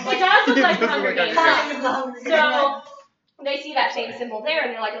Games. It does look like the Hunger It does Games. look like It's the Hunger Games. So they see that same symbol there,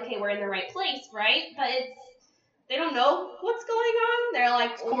 and they're like, okay, we're in the right place, right? But they don't know what's going on. They're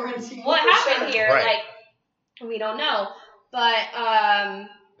like, Quarantine. what happened here? Right. Like, we don't know. But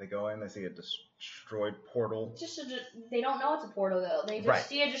They go in, they see a destroyed portal. they don't know it's a portal though. They just Right.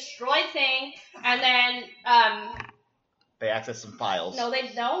 see a destroyed thing, and then They access some files. no, they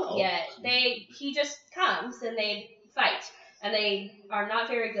don't Oh. yet. He just comes and they fight, and they are not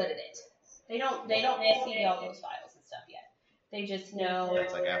very good at it. They don't see all those files and stuff yet. They just know.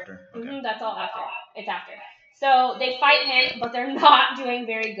 That's like after. Okay. That's all after. It's after. So they fight him, but they're not doing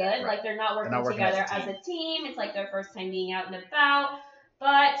very good. Right. Like they're not working, not working as together a as team. a team. It's like their first time being out and about.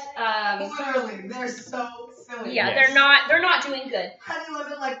 But Literally, they're so silly. yeah, Yes. they're not doing good. Honey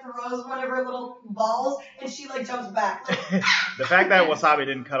Lemon like throws one of her little balls, and she like jumps back. The fact that Wasabi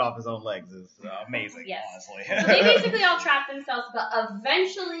didn't cut off his own legs is amazing, Yes. honestly. So they basically all trap themselves, but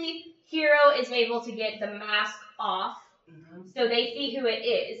eventually Hero is able to get the mask off. So they see who it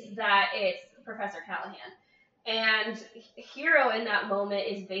is, that it's Professor Callahan. And Hero in that moment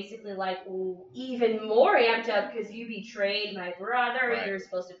is basically like even more amped up because you betrayed my brother, Right. you're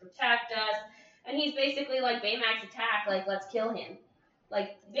supposed to protect us. And he's basically like, Baymax attack, like, let's kill him.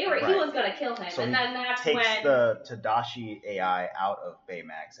 Like, he Right. was gonna kill him. So and he then that's Takes when... the Tadashi AI out of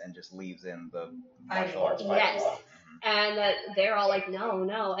Baymax and just leaves in the martial arts fighter. Yes. And they're all like,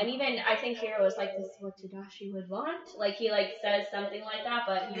 no. And even, I think Hero is like, this is what Tadashi would want. Like, he, like, says something like that,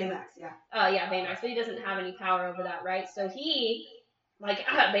 but he... Baymax, yeah. Yeah, Baymax, but he doesn't have any power over that, right? So he... Like,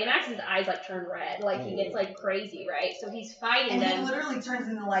 Baymax's eyes, like, turn red. Like, he gets, like, crazy, right? So he's fighting And he them. literally turns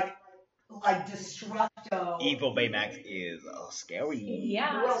into like Destructo. Evil Baymax is scary.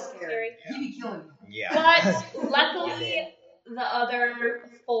 Yeah, Real it's scary. He be killing you. Yeah. But luckily, the other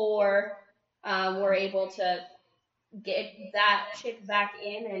four were able to get that chick back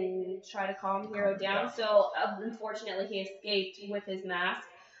in and try to calm Hero down. So unfortunately, he escaped with his mask.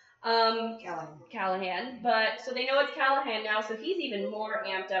 Callahan. But so they know it's Callahan now, so he's even more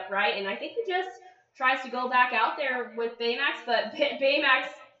amped up, right? And I think he just tries to go back out there with Baymax, but Baymax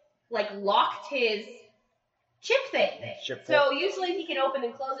like locked his chip thing. So usually he can open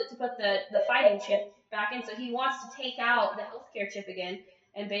and close it to put the fighting chip back in. So he wants to take out the healthcare chip again.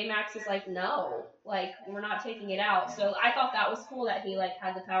 And Baymax is like, no, like, we're not taking it out. So I thought that was cool that he, like,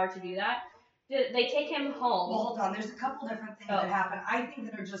 had the power to do that. They take him home. Well, hold on. There's a couple different things that happen. I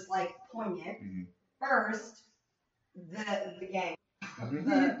think that are just like poignant. Mhm. First, the gang.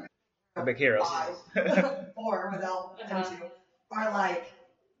 Mhm. The The big heroes. 4 without them two, are like,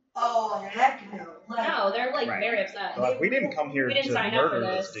 oh heck no. Like, No, they're like Right. very upset. They're like, we didn't come here We didn't to sign up for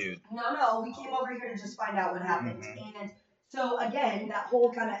murder this this. dude. no, we came over here to just find out what happened. Mhm. And so again, that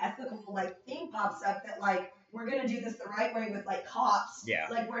whole kind of ethical like thing pops up that like we're gonna do this the right way with like cops. Yeah.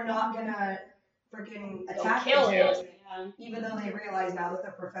 Like we're not gonna freaking Don't attack kill these him. kids, Yeah. even though they realize now that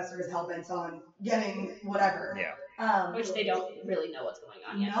the professor is hell bent on getting whatever. Yeah. Which they don't really know what's going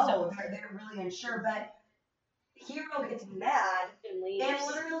on yet. No, So, they're really unsure. But Hero gets mad and leaves. and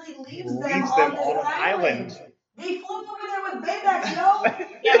literally leaves Leaves them them on this on an island. island. They flew over there with Baymax, yo.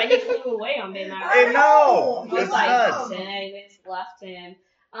 Yeah, but he flew away on Baymax. I know. He was It's like, nuts. they just left him.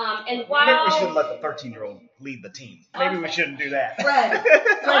 And Maybe we while shouldn't let the 13-year-old lead the team. Maybe we shouldn't do that. Fred.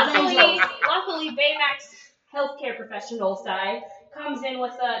 luckily, Baymax healthcare professional side comes in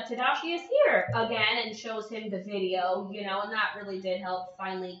with Tadashi is here again and shows him the video, and that really did help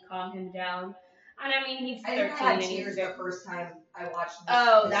finally calm him down. And I mean, he's I 13 think I had and he's tears the first time I watched this.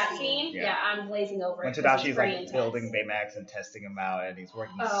 Oh, this that scene? Yeah. Yeah, I'm glazing over When it. 'cause it's Tadashi's pretty like intense. building Baymax and testing him out, and he's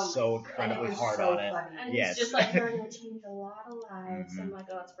working so And it incredibly was hard so on it. funny. And Yes. he's just like, you're going to change a lot of lives. Mhm. I'm like,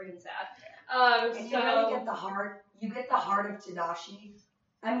 oh, that's freaking sad. And you really get the heart. You get the heart of Tadashi.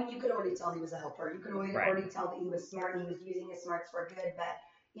 I mean, you could already tell he was a helper. You could already tell that he was smart and he was using his smarts for good. But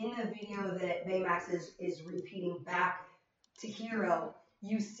in the video that Baymax is repeating back to Hero,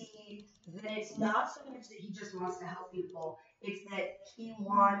 you see that it's not so much that he just wants to help people. It's that he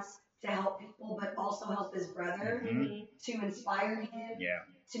wants to help people, but also help his brother, Mhm. to inspire him, Yeah.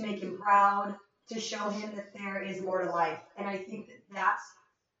 to make him proud, to show him that there is more to life. And I think that that's,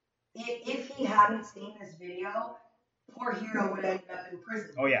 if he hadn't seen this video, poor Hero would end up in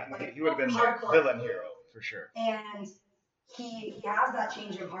prison. Oh yeah. Like, He would have been hardcore. villain hero for sure. And he has that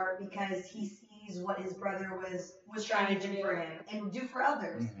change of heart because he sees what his brother was trying to do for him and do for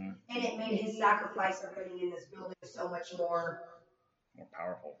others. Mhm. And it made his sacrifice of running in this building so much more More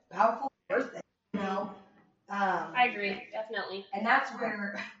powerful. powerful, worth it, I agree, definitely. And that's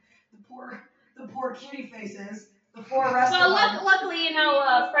where the poor cutie faces, the poor Well, restaurant. luckily,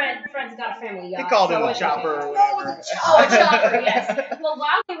 Fred's got a family yacht. He called so him a it's chopper okay. or No, whatever. it was a Oh, a chopper, yes. Well,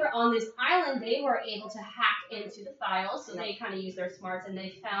 while they were on this island, they were able to hack into the files, so they kind of used their smarts, and they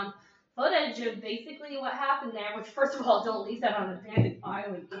found footage of basically what happened there, which, first of all, don't leave that on an abandoned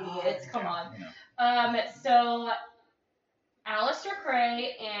island, idiots. Come on. You know. So Alistair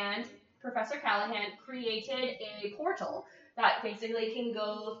Cray and Professor Callahan created a portal that basically can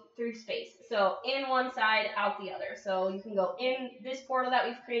go through space. So in one side, out the other. So you can go in this portal that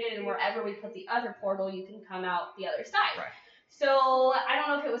we've created, and wherever we put the other portal, you can come out the other side. Right. So I don't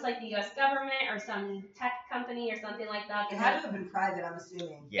know if it was like the U.S. government or some tech company or something like that. It had to have been private, I'm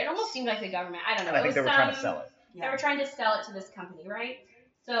assuming. It almost seemed like the government. I don't know. And I think It they was were trying to some- sell it. They were trying to sell it to this company, right?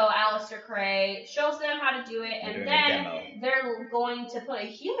 So Alistair Cray shows them how to do it, They're and doing a then demo. they're going to put a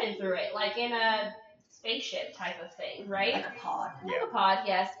human through it, like in a spaceship type of thing, right? Like a pod. Like a pod,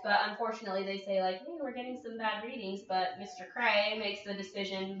 yes, but unfortunately they say like, hey, we're getting some bad readings, but Mr. Cray makes the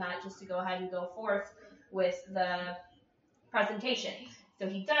decision not just to go ahead and go forth with the presentation. So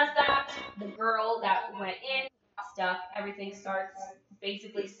he does that. The girl that went in, stuff, everything starts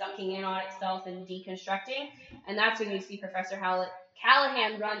basically sucking in on itself and deconstructing, and that's when you see Professor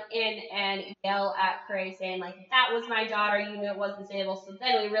Callahan run in and yell at Cray saying like, that was my daughter, you knew it wasn't stable. So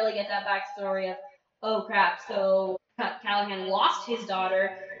then we really get that backstory of, oh crap, so Callahan lost his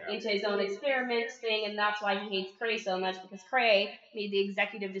daughter into his own experiments thing, and that's why he hates Cray so much, because Cray made the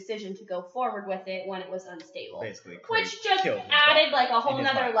executive decision to go forward with it when it was unstable. Basically, Cray Which just killed his added daughter like a whole in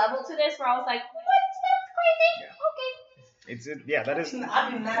his nother mind. level to this, where I was like, what? That's crazy? Yeah. Okay. That is.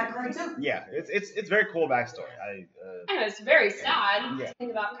 I'd be mad at Cray too. Yeah, it's very cool backstory. I know, it's very sad Yeah. to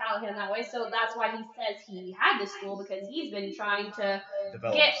think about Callahan that way, so that's why he says he had this school, because he's been trying to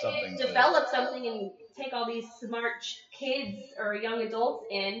develop something and take all these smart kids or young adults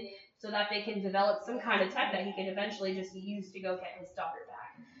in so that they can develop some kind of tech that he can eventually just use to go get his daughter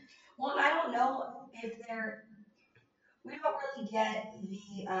back. Well, I don't know if we don't really get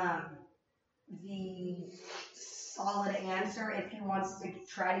the solid answer if he wants to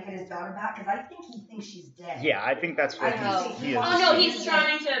try to get his daughter back, because I think he thinks she's dead. Yeah, I think that's what I know. he is. Oh no, he's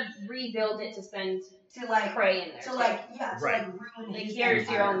trying to rebuild it to send To like, Cray in there. to like, yeah, to Right. like ruin Like, his here's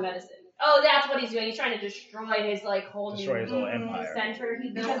your empire. own medicine. Oh, that's what he's doing. He's trying to destroy his like whole Destroy his whole new empire. center he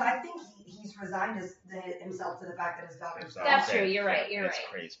built. Because I think he's resigned himself to the fact that his daughter's So That's dead. true, you're right, you're it's right.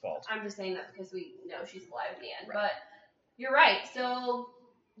 Cray's fault. I'm just saying that because we know she's alive in the end. Right. But you're right. So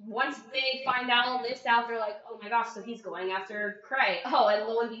once they find out all this out, they're like, oh my gosh, so he's going after Cray. Oh, and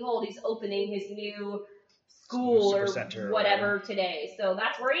lo and behold, he's opening his new school Super or Center whatever today. So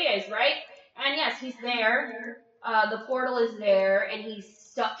that's where he is, right? And yes, he's there. The portal is there, and he's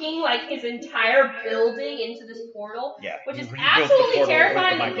sucking like his entire building into this portal, Yeah, which he is rebuilt the absolutely portal with the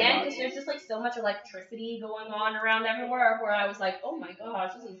terrifying again Microbots. because there's just like so much electricity going on around everywhere. Where I was like, oh my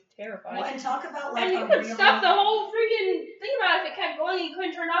gosh, this is terrifying. Well, and talk about like And you a could real. stop the whole freaking thing about it if it kept going and you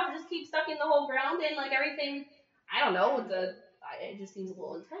couldn't turn it off and just keep sucking the whole ground in, like everything. I don't know. It just seems a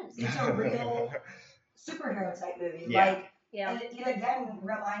little intense. It's a real superhero type movie. Yeah. Like, Yeah. and it again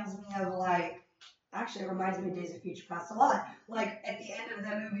reminds me of like. Actually, it reminds me of Days of Future Past a lot. Like at the end of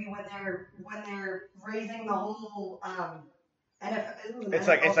the movie when they're raising the whole NFL. It's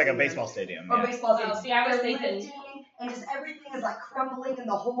like a baseball stadium. Or Yeah. baseball stadium. Oh, see, I was They're thinking- lifting, and just everything is like crumbling, and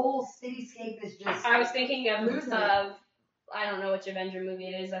the whole cityscape is just. I was thinking of Losing it. I don't know which Avenger movie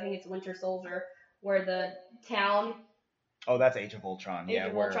it is. I think it's Winter Soldier, where the town, Oh, that's Age of Ultron. Age Yeah,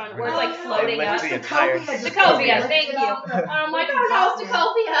 of where Ultron, where it's like Oh, floating They up. lift the entire Sokovia, thank you. I'm I'm like, oh no,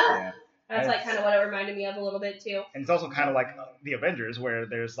 Sokovia. Yeah. That's And like it's- kind of what it reminded me of a little bit too. And it's also kind of like the Avengers, where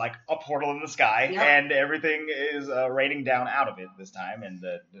there's like a portal in the sky, Yep. and everything is raining down out of it this time, and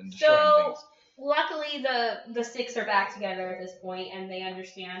destroying So things. luckily the six are back together at this point, and they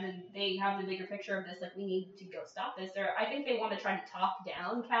understand and they have the bigger picture of this. Like, we need to go stop this. I think they want to try to talk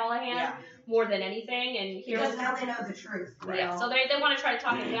down Callahan Yeah. more than anything, and Because here's now they know the truth. you yeah. know? So they want to try to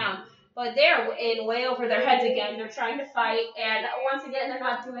talk him down. But they're in way over their heads again. They're trying to fight, and once again, they're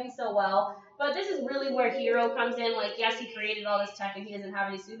not doing so well. But this is really where Hero comes in. Like, yes, he created all this tech, and he doesn't have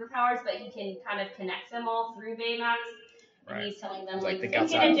any superpowers, but he can kind of connect them all through Baymax. And Right. he's telling them, It's like, like think think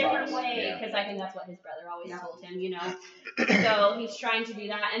outside in a the different box. way, Yeah. because I think that's what his brother always Yeah. told him, you know. So he's trying to do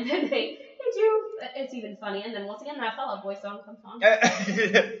that, and then they do. It's even funny, and then once again, that Fall Out Boy song comes on.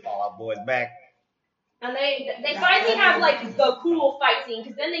 Fall Out Boy's back. And they finally have, like, the cool fight scene,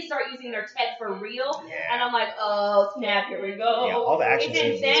 because then they start using their tech for real. Yeah. And I'm like, oh, snap, here we go. Yeah, all the action it's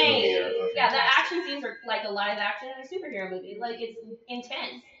scenes in this movie insane. are Yeah, the fantastic. action scenes are like a live action in a superhero movie. Like, it's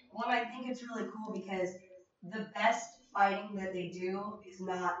intense. Well, I think it's really cool because the best fighting that they do is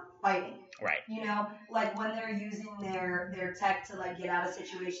not fighting. Right. You know, like when they're using their tech to like get out of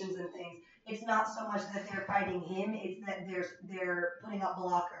situations and things. It's not so much that they're fighting him; it's that they're putting up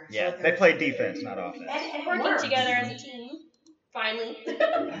blockers. Yeah, So they they're- play defense, not offense. and it Working works. together as a team, finally.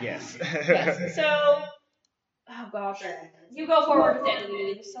 Yes. Yes. So, oh gosh. You go forward with it,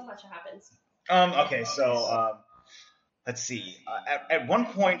 Lee. There's so much that happens. Okay, so let's see. At one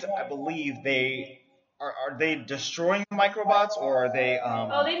point, I believe they are they destroying the microbots, or are they?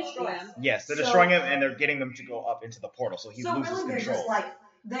 Oh, they destroy him. Yes, they're So- destroying him, and they're getting them to go up into the portal, so he So loses really, they're control. just like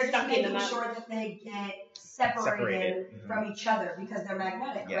they're just Sucking them making up. sure that they get separated Separated. from each other because they're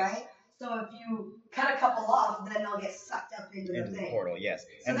magnetic, Yes. right? So if you cut a couple off, then they'll get sucked up into into the the thing. portal, yes.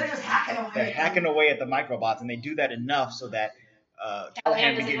 So And they're just hacking away. they're at hacking them. away at the microbots, and they do that enough so that Callahan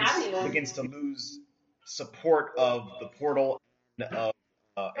Callahan doesn't have anyone. begins to lose support of the portal and of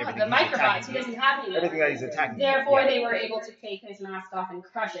everything The he's microbots, attacking. he doesn't have anyone. Everything that he's attacking. Therefore, Yeah. they were able to take his mask off and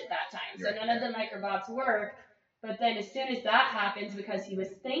crush it that time. So Right. none of the microbots work. But then as soon as that happens, because he was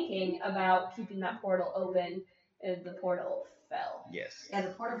thinking about keeping that portal open, the portal fell. Yes. Yeah,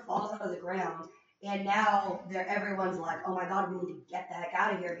 the portal falls out of the ground, and now everyone's like, "Oh my god, we need to get the heck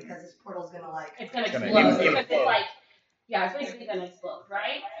out of here because this portal's gonna like." It's gonna It's gonna explode because implode. it's like, yeah, it's basically gonna explode,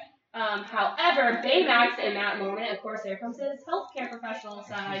 right? However, Baymax in that moment, of course, there comes his healthcare professional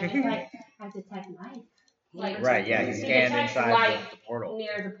side. He's like, I detect life. Like, Right, yeah, he's he scanned detects inside life the portal.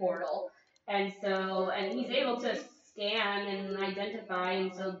 near the portal, and he's able to scan and identify,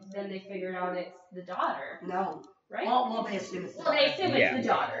 and so then they figured out it's the daughter, No. right? Well, they assume it's. Well, they assume Yeah. it's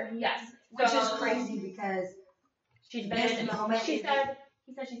the daughter, yes. Which is So, crazy because She's been this in, moment he is- said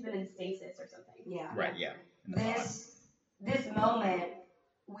she's been in stasis or something. yeah. Right, yeah. In the pod. This moment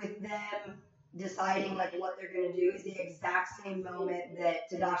with them deciding like what they're gonna do is the exact same moment that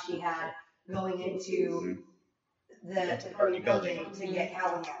Tadashi had going into the burning building to get I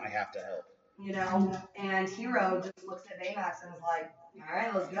Callahan. have to help. You know, and Hero just looks at Baymax and is like, "All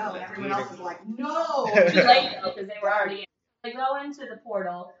right, let's go," and everyone else is like, "No." Too late though, because they were already in. They go into the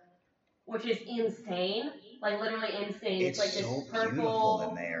portal, which is insane, like literally insane. It's, like so this beautiful in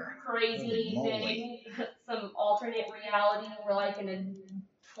purple, there. crazy Holy thing, some alternate reality. We're like in a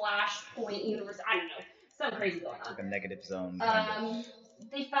flashpoint universe. I don't know, something crazy going on. Like a negative zone. Kind of.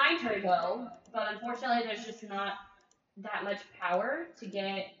 They find her though, but unfortunately, there's just not that much power to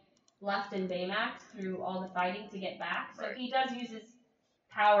get left in Baymax through all the fighting to get back. So Right. he does use his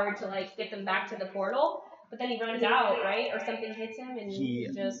power to like get them back to the portal, but then he runs out, right? Or something hits him, and he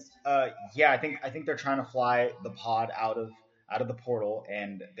just Yeah, I think they're trying to fly the pod out of the portal,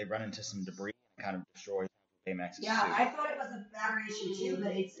 and they run into some debris and kind of destroy Baymax's Yeah, suit. I thought it was a battery issue too,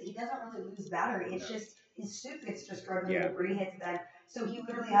 but he doesn't really lose battery. It's just his suit gets destroyed when the debris hits them. So he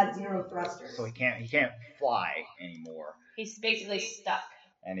literally had 0 thrusters. So he can't fly anymore, He's basically stuck.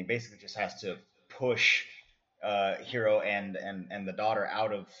 and he basically just has to push Hero and the daughter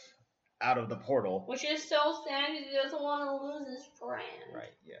out of the portal. Which is so sad because he doesn't want to lose his friend.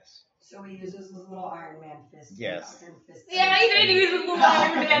 Right. Yes. So he uses his little Iron Man fist. Yes. Iron Fist. Yeah, he did use his little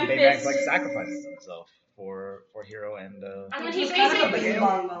Iron Man And Baymax fist. like sacrifices himself for Hero and. And then Which he was kind of a basically, big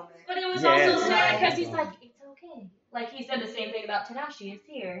long moment. but it was Yes. also sad because he's like, it's okay. Like he said the same thing about Tadashi. It's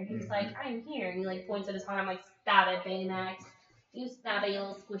here. And he's like, I'm here. And he like points at his arm, like stab at Baymax. You stab at your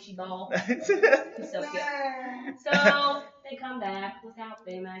little squishy ball. He's so cute. So they come back without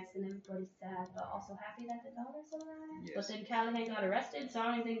Baymax, and everybody's sad, but also happy that the daughter's alive. Yes. But then Callahan got arrested, so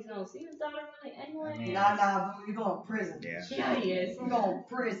I don't think he's gonna see his daughter really anyway. Nah, you're going to prison. Yeah. Yeah, he is. You're going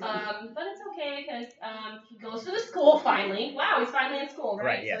to prison. But it's okay because he goes to the school finally. Wow, he's finally in school, right?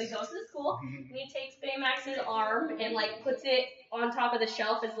 Right, yes. So he goes to the school and he takes Baymax's arm and like puts it on top of the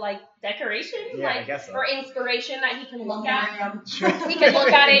shelf as like decoration, Yeah, I like guess so. or inspiration that he can look at. Ram. He can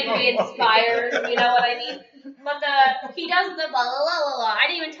look at it and be inspired. You know what I mean? But he does the blah blah blah blah. I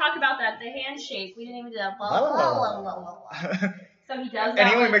didn't even talk about that. The handshake. We didn't even do that. Blah blah blah blah blah. So he does that. And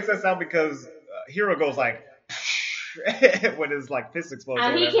he only like- makes that sound because Hero goes like when his like fist explodes.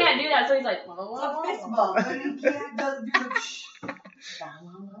 and or he whatever. can't do that, so he's like, blah, blah, It's a blah, fist blah, blah. bump, but he can't do the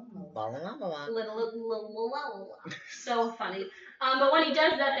Little. So funny. But when he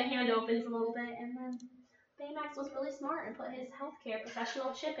does that, the hand opens a little bit, and then Baymax was really smart and put his healthcare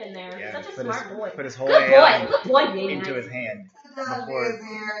professional chip in there. Yeah, Such a put smart his, boy. Put his whole Good hand boy. Good boy, Baymax. into his hand. Before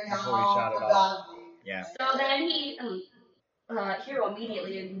he shot it off. Yeah. So then Hero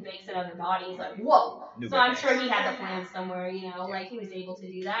immediately makes another body. He's like, whoa. New So I'm Baymax. sure he had the plan somewhere, you know, like he was able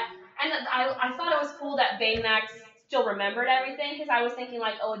to do that. And I thought it was cool that Baymax still remembered everything because I was thinking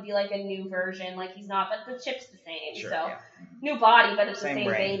like, oh, it'd be like a new version, like he's not, but the chip's the same. Sure, so yeah. new body, but it's Same the same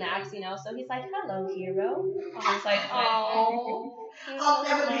brain. Baymax, you know. So he's like, hello, Hero. I was like, oh. I'll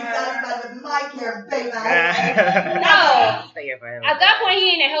never be satisfied with my care, Baymax. No. Stay here forever. At that point, he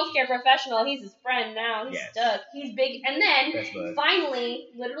ain't a healthcare professional. He's his friend now. He's Yes. stuck. He's big. And then, Best bud. finally,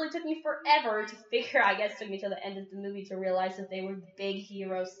 literally took me forever to figure, I guess took me till the end of the movie to realize that they were Big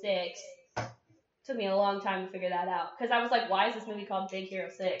Hero 6. Took me a long time to figure that out. Because I was like, why is this movie called Big Hero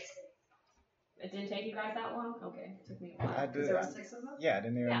 6? It didn't take you guys that long? Okay. It took me a while. I did. There were 6 of them? Yeah, I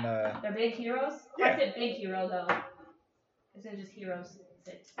didn't even. Yeah. They're big heroes? Yeah. I said big hero, though. Isn't it just Heroes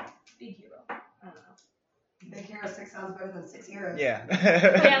 6? Big Hero. I don't know. Big Hero 6 sounds better than 6 Heroes. Yeah.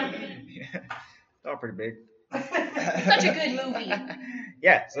 Yeah. They're all pretty big. Such a good movie.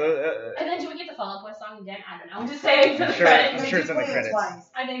 Yeah. So. And then do we get the Fall Out Boy song again? I don't know. I'm just saying for the Sure. credits. I'm sure it's in the They did credits. twice.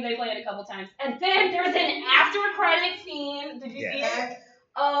 I think they played it a couple times. And then there's an after credit scene. Did you Yeah. see it? Heck,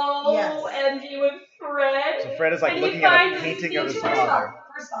 OMG with Fred. So Fred is like And he looking at a finds painting of his his father.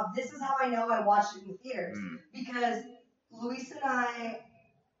 First off, this is how I know I watched it in theaters. Mm. Because Luis and I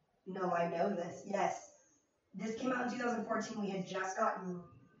know this. Yes. This came out in 2014. We had just gotten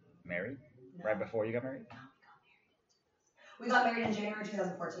Married? Right before you got married? We got married in January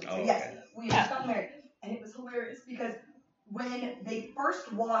 2014. So Oh, yes, okay. we just got married. And it was hilarious because when they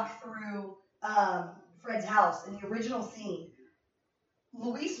first walked through Fred's house in the original scene,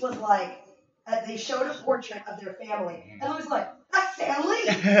 Luis was like, they showed a portrait of their family. And Luis was like, that's Stan Lee.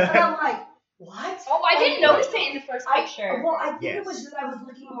 And I'm like, what? Oh, I didn't notice it in the first picture. Well, I think Yes. it was that I was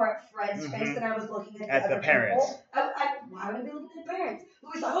looking more at Fred's Mhm. face than I was looking at At the other parents. people. Why would I be looking at the parents?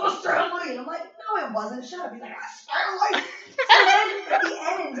 Luis like, oh, Stan Lee. And I'm like, no, it wasn't. Shut up. He's like, Stan Lee. So then at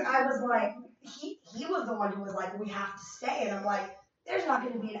the end, I was like, he was the one who was like, we have to stay. And I'm like, there's not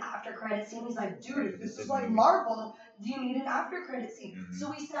going to be an after credit scene. He's like, dude, if this is like Marvel, do you need an after credit scene? Mhm. So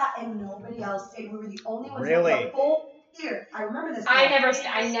we sat and nobody else stayed. We were the only ones Really? with a full theater. I remember this. I now.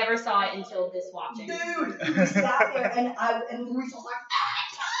 never saw it until this watching. Dude, we sat there and Luis was like,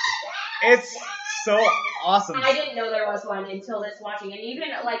 It's so awesome. I didn't know there was one until this watching, and even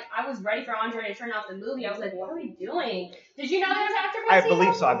like I was ready for Andre to turn off the movie. I was like, "What are we doing?" Did you know there was after? I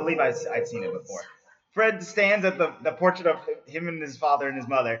believe so. I believe I've seen it before. Fred stands at the portrait of him and his father and his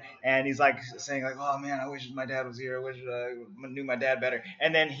mother, and he's like saying like, "Oh man, I wish my dad was here. I wish I knew my dad better."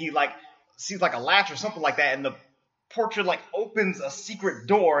 And then he like sees like a latch or something like that, and the portrait like opens a secret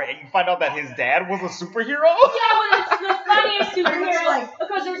door, and you find out that his dad was a superhero. Yeah, but it's the funniest Pretty much superhero like-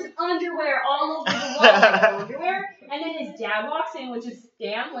 because there's underwear all over the wall, like underwear, and then his dad walks in, which is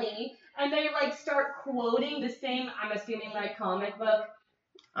Stan Lee, and they like start quoting the same, I'm assuming like comic book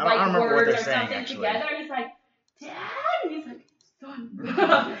I like don't remember what words they're or saying something actually. together. And he's like, Dad, and he's like, son,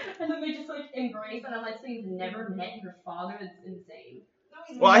 and then they just like embrace, and I'm like, so you've never met your father? It's insane.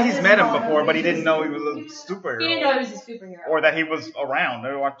 Well, he's met him before, but he didn't know he was a superhero. He didn't know he was a superhero. Or that he was around.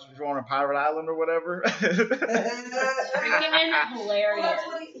 They watched you on a pirate island or whatever. Freaking Well, hilarious. that's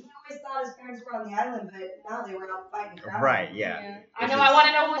what he always thought his parents were on the island, but now they were out fighting crime. Right, yeah. I know. I want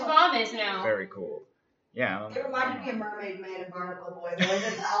to know who his mom is now. Very cool. Yeah. It reminded me of Mermaid Man and Barnacle Boy. The way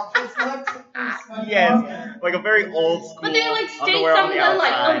that the outfits looked. Yes, like a very old school. But they like state underwear on the something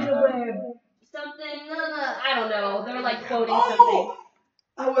like outside. underwear, something. I don't know. They're like quoting something. Oh!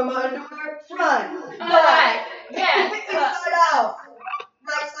 I wear my underwear front, Alright, yeah. inside out,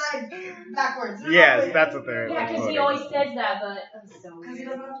 right side backwards. Yes, that's what they're. Yeah, because he always says that, but I'm so Because he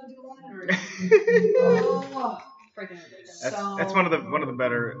weird. doesn't have to do laundry. that's, Oh, Freaking ridiculous. So- that's one of the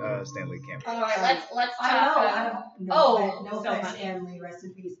better Stanley cameos. All right, let's I talk. know. I don't, no, Oh, no so offense, funny. Stanley, rest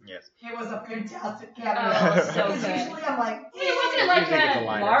in peace. Yes. It was a fantastic Oh, cameo. it's so Because good. usually I'm like, It wasn't like Usually gets a a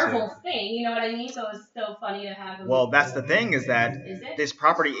line or Marvel thing, you know what I mean? So it's so funny to have him. Well, that's the thing is that Is it? this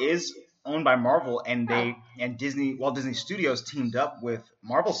property is owned by Marvel, and Disney Studios teamed up with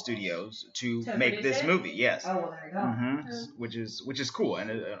Marvel Studios to To make produce this it? movie. Yes. oh, well, there you go. Which is cool and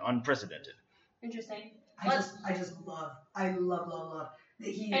unprecedented. Interesting. I just love that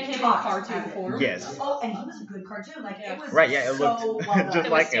he And him in talks cartoon as it. form. Yes. Oh, and he was a good cartoon. Like Yeah. it was Right, yeah, it so looked well done. just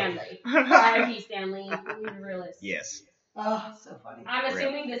It like was him. Stanley. R.I.P. Stanley. Realist. Yes. Oh, so funny. I'm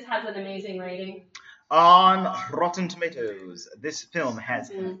assuming this has an amazing rating. On Rotten Tomatoes, this film has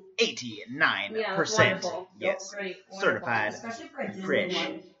Mhm. 89%. Yeah, that's wonderful. Yes. Great. Certified. Especially for a Disney Fresh.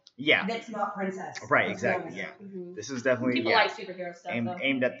 one Yeah. that's not princess. Right. Let's be Exactly. honest. Yeah. Mm-hmm. This is definitely People like superhero stuff, though.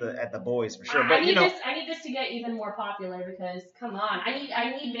 aimed at the boys for sure. I But need you know, I need this to get even more popular because come on,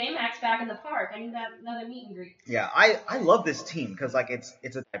 I need Baymax back in the park. I need that another meet and greet. yeah, I love this team because like it's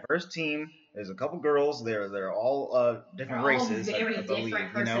a diverse team. There's a couple girls. They're all different They're all races. very I believe,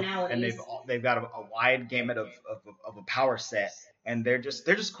 different you know, and personalities. they've got a wide gamut of a power set, and they're just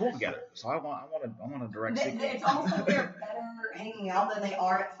cool together. So I want a direct sequel. It's almost like they're better hanging out than they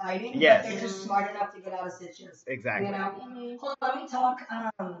are at fighting. Yes. But they're just smart enough to get out of stitches. Exactly. You know? Mhm. Hold on, let me talk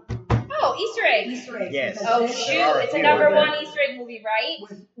Oh, Easter egg. Easter eggs. Yes. because Oh this- shoot, There are it's a a few number of them. one Easter egg movie, right?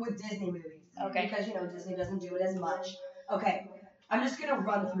 with Disney movies. Okay. Because Disney doesn't do it as much. Okay. I'm just gonna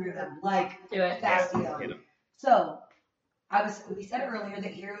run through them like Do it. fastio. Hit 'em. So we said earlier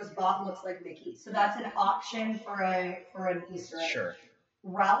that Hero's bot looks like Mickey. So that's an option for an Easter egg. Sure.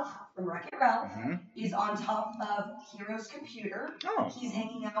 Ralph from Wreck-It Ralph hmm is on top of Hero's computer. Oh. He's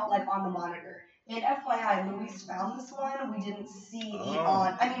hanging out like on the monitor. And FYI, Luis found this one. We didn't see Oh. it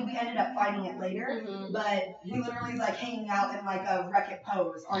on. I mean, we ended up finding it later, Mhm. but he literally is like hanging out in like a Wreck-It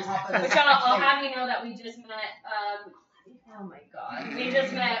pose on top of this. Which I'll thing. have you know that we just met. Oh my God, we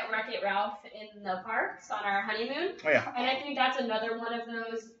just met Wreck-It Ralph in the parks on our honeymoon, Oh yeah. and I think that's another one of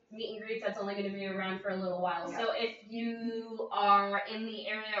those meet and greets that's only going to be around for a little while. Yeah. So if you are in the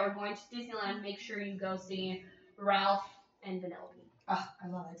area or going to Disneyland, make sure you go see Ralph and Vanellope. Oh, I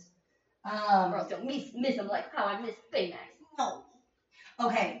love it. Or else you'll miss them like how I miss Baymax. No.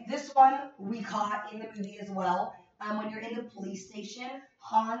 Okay, this one we caught in the movie as well. When you're in the police station,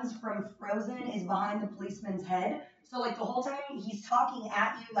 Hans from Frozen is behind the policeman's head. So like the whole time he's talking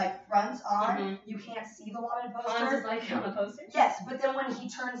at you like front on, Mhm. you can't see the wanted Hans poster. is like on the poster. Yes, but then when he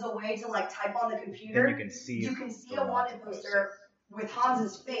turns away to like type on the computer, Then you can see a wanted poster with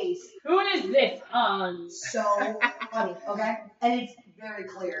Hans's face. Who is this Hans? So funny, okay? And it's very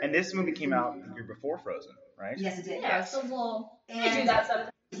clear. And this movie came out the year before Frozen, right? Yes, it did. Yeah, so we'll I do And that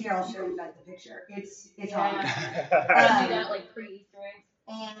sometimes. here, I'll show you guys the picture. It's Yeah. Hans. I do that like pre-Easter eggs.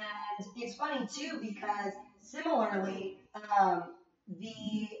 And it's funny too because similarly,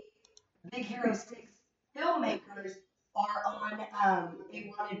 the Big Hero 6 filmmakers are on a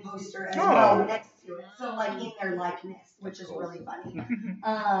wanted poster as well Oh. next to it. So like in their likeness, which is really funny.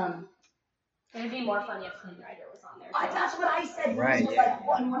 It'd be more funny if Flynn Rider was on there. That's what I said. Right, Louise was like,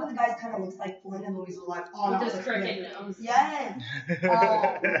 well, and one of the guys kind of looks like Flynn, and Louise was like, oh, With no, his it's crooked Flynn. nose. Yes.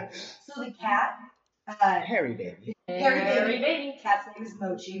 So the cat, Harry baby. Harry baby. cat's name is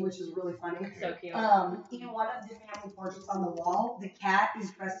Mochi, which is really funny. So cute. In one of the family portraits on the wall, the cat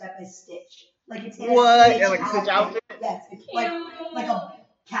is dressed up as Stitch. Like it's in What? a Stitch Yeah, like a Stitch outfit? Yes, it's like a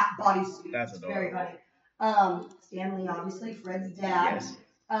cat bodysuit. That's It's very adorable. funny. Stanley, obviously, Fred's dad.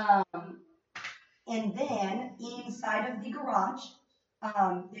 Yes. And then inside of the garage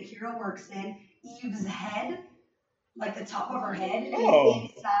that Hero works in, Eve's head, like the top of her head, Oh.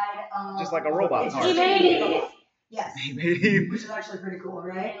 is inside of Just like a robot it's part. just a He made robot. Yes. Baby. Which is actually pretty cool,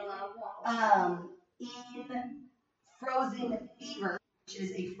 right? In Frozen Fever, which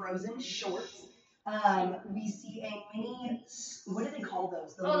is a Frozen short, We see a mini, what do they call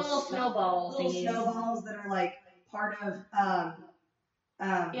those? The Oh, the little snowball little thingies. snowballs that are like part of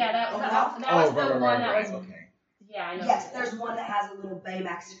Yeah, that Olaf. was the one that was. Okay. Yeah, I know. Yes, there's one that has a little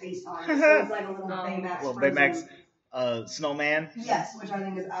Baymax face on it, so it's like a little Baymax. Well, frozen- Baymax snowman. Yes, which I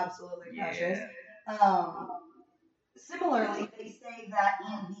think is absolutely precious. Yeah. Similarly, they say that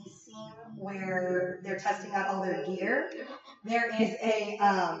in the scene where they're testing out all their gear, there is a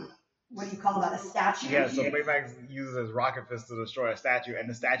what do you call that? A statue. Yeah, so Baymax uses his rocket fist to destroy a statue, and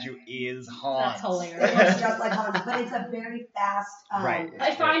the statue is Hans. That's hilarious. It looks just like Hans, but it's a very fast. Right.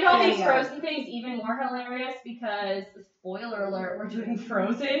 I find all these cameo. Frozen things even more hilarious because, spoiler alert, we're doing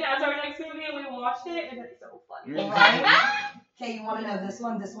Frozen as our next movie and we watched it and it's so funny. Right? Okay, you want to know this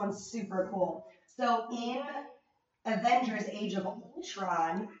one? This one's super cool. So in Avengers: Age of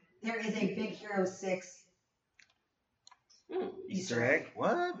Ultron, there is a Big Hero 6 Easter egg?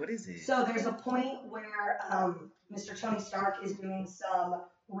 What? What is it? So there's a point where Mr. Tony Stark is doing some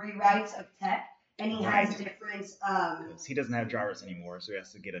rewrites of tech, and he has different. Because he doesn't have Jarvis anymore, so he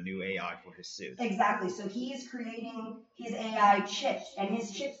has to get a new AI for his suit. Exactly. So he's creating his AI chips, and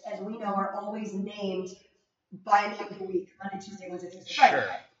his chips, as we know, are always named by a name of the week: Monday, Tuesday, Wednesday, Thursday, Friday. Sure.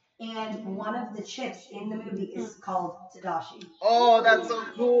 And one of the chips in the movie is called Tadashi. Oh, that's so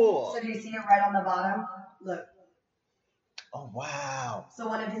cool. So do you see it right on the bottom? Look. Oh, wow. So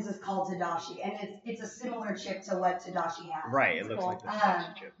one of his is called Tadashi, and it's a similar chip to what Tadashi has. Right, it looks like the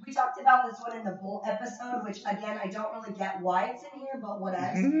Tadashi chip. We talked about this one in the Bolt episode, which again I don't really get why it's in here, but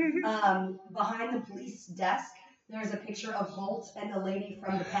whatevs. Behind the police desk, there's a picture of Bolt and the lady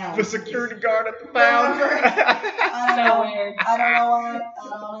from the pound. The security guard at the pound. So weird. I don't know why. I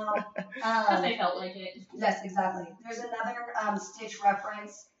don't know. Because they felt like it. Yes, exactly. There's another Stitch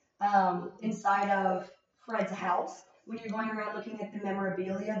reference inside of Fred's house. When you're going around looking at the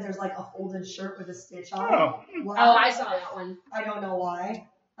memorabilia, there's like a folded shirt with a Stitch on it. Why? Oh, I saw that one. I don't know why.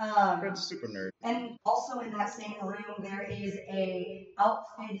 Fred's a super nerd. And also in that same room, there is a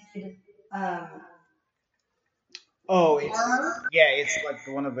outfitted Oh, it's armor. yeah, it's like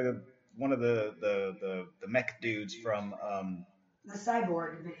one of the mech dudes from The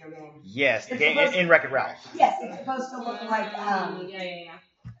Cyborg video game. yes, It's game, supposed- in Wreck-It Ralph. Yes, it's supposed to look like Yeah.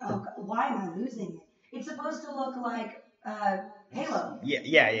 oh, God, why am I losing it? It's supposed to look like Halo.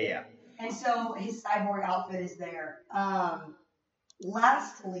 Yeah. And so his cyborg outfit is there.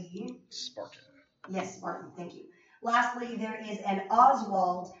 Lastly, Spartan. yes, Spartan, thank you. Lastly, there is an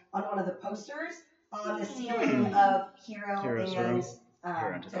Oswald on one of the posters on the ceiling of Hero Hero's and room.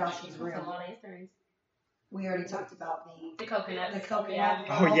 Hero and Tadashi's That's a room. lot of Easter eggs. We already talked about The coconut. the coconut Yeah.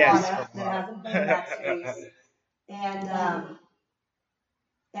 Oh, yes. marijuana that has a Baymax face. And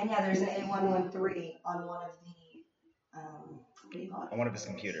yeah, there's an A113 on one of the what do you call it? On one of his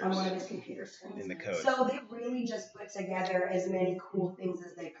computers. On one of his computer screens. In the code. So they really just put together as many cool things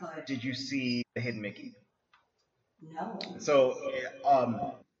as they could. Did you see the Hidden Mickey? No. So,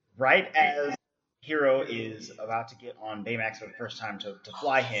 right as Hero is about to get on Baymax for the first time to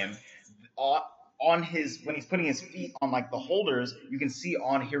fly him, on his when he's putting his feet on like the holders, you can see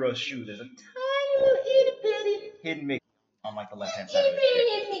on Hero's shoe there's a tiny little itty bitty Hidden Mickey on like the left hand side of his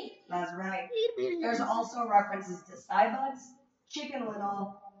shoe. That's right. There's also references to Cybugs, Chicken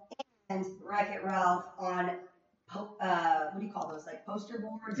Little, and Wreck-It Ralph on what do you call those? Like poster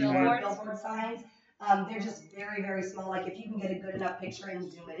boards or Billboards. billboard signs. They're just very, very small. Like if you can get a good enough picture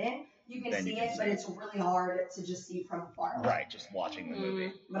and zoom it in, you can Then see you can it, see but it. it's really hard to just see from far away. Right, just watching the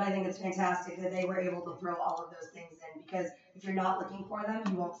movie. But I think it's fantastic that they were able to throw all of those things in because if you're not looking for them,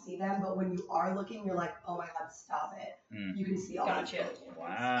 you won't see them. But when you are looking, you're like, oh my God, stop it. Mm. You can see all Gotcha. those things.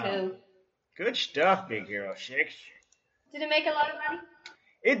 Wow. Cool. Good stuff, Big Hero 6. Did it make a lot of money?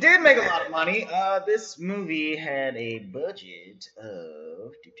 It did make a lot of money. This movie had a budget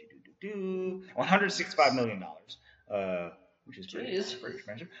of $165 million, which is pretty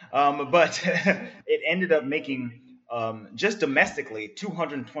expensive. But it ended up making just domestically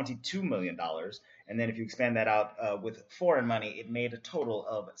 $222 million, and then if you expand that out with foreign money, it made a total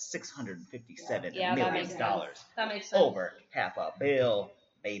of $657 Yeah, that million. makes sense. That makes sense. Over half a bill,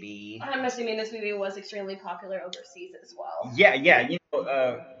 baby. I'm assuming this movie was extremely popular overseas as well. Yeah. You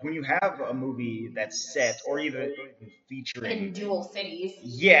know, when you have a movie that's set, or even featuring, In dual cities.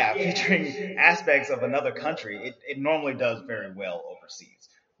 featuring aspects of another country, it normally does very well overseas,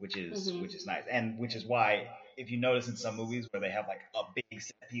 which is nice, and which is why if you notice in some movies where they have like a big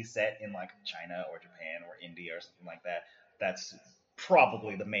set piece set in like China or Japan or India or something like that, that's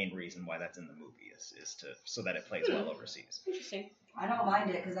probably the main reason why that's in the movie is to so that it plays well overseas. Interesting. I don't mind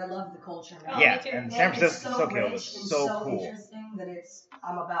it because I love the culture. Oh, Yeah, me too. and San It's Francisco so was rich and so so cool. interesting that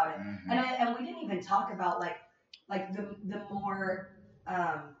I'm about it. Mhm. And we didn't even talk about like the more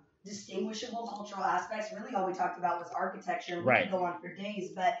distinguishable cultural aspects. Really, all we talked about was architecture. We Right. could go on for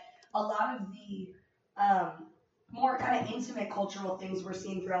days, but a lot of the more kind of intimate cultural things we're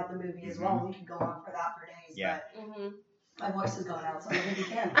seeing throughout the movie as well. We could go on for that for days. Yeah. But my voice is going out, so I don't think we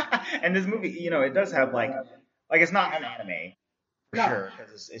can. And this movie, it does have like it's not an anime for No. sure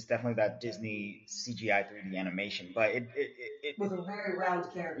because it's definitely that Disney CGI 3D animation, but it With a very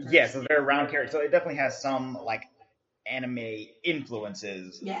round character. yes, it's a very round character, so it definitely has some like anime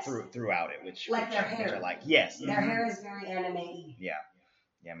influences Yes. throughout it, which Like their which hair. I like. Yes, Their hair is very anime-y. yeah,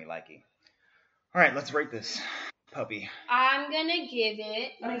 me likey. All right, let's rate this puppy. I'm gonna give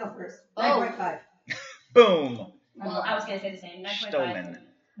it. Let me go first. Oh. 9.5. Boom, Well, I was gonna say the same. 9.5. stolen.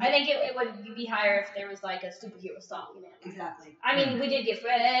 I think it would be higher if there was like a superhero song in it. Exactly. I mean, we did get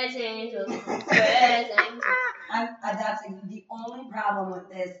presents. Presents. That's the only problem with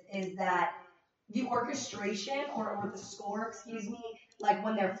this is that the orchestration or the score, excuse me, like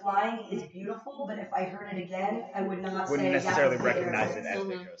when they're flying is beautiful, but if I heard it again, I would not Wouldn't say necessarily that was the recognize it Aerosmith. as Mhm.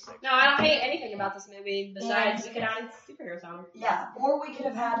 Victor 6. No, I don't hate anything about this movie besides we could add a superhero song. Yeah, or we could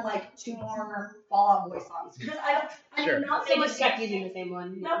have had like 2 more Fall Out Boy songs because Sure. not They so just much, kept using the same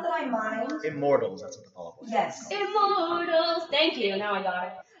one. not that I mind. Immortals, that's what the follow-up was. Yes. Immortals. Thank you. Now I got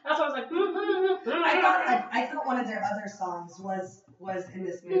it. That's what I was like. I thought one of their other songs was in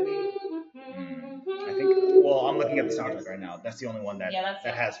this movie. I think. Well, I'm looking at the soundtrack right now. That's the only one that Yeah, that's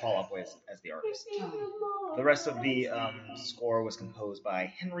that it. has Fall Out Boy as the artist. The rest of the score was composed by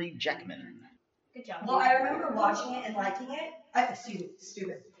Henry Jackman. Good job. Well, I remember watching it and liking it. Excuse me,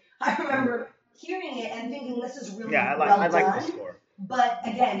 stupid. I remember hearing it and thinking this is really Yeah, well I like done. the score. But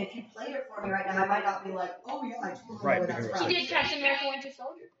again, if you played it for me right now, I might not be like, oh yeah, I totally know Right, where that's because from. He did Captain America Winter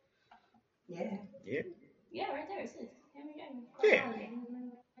Soldier. Yeah. Yeah, Yeah, right there. It says Henry Jackman. Yeah.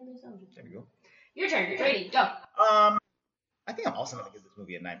 Winter Soldier. there we go. Your turn. Rating. Go. I think I'm also gonna give this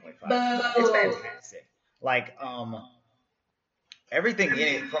movie a 9.5. Boo. It's fantastic. Like, everything in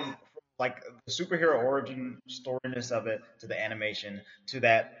it from like the superhero origin storiness of it to the animation to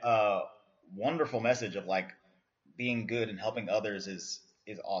that wonderful message of like being good and helping others is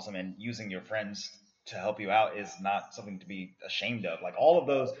awesome, and using your friends to help you out is not something to be ashamed of. Like all of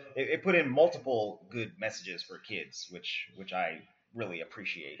those, it put in multiple good messages for kids, which I really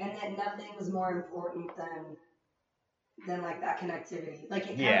appreciate. And then nothing is more important than like that connectivity. Like it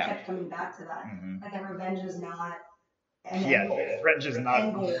kind Yeah. of kept coming back to that. Mhm. And then revenge is not. an Yeah, end goal. French is not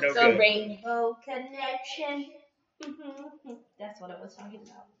End goal. no The good. Rainbow Connection. That's what I was talking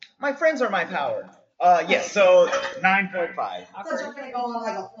about. My friends are my power. Yes, so 9.5. I thought you were gonna go on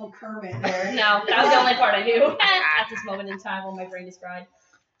like a full Kermit there. No, that was the only part I knew at this moment in time when my brain is fried.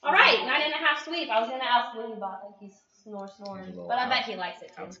 All right, 9.5 sweep. I was gonna ask Willie about like he's snoring, but I bet he likes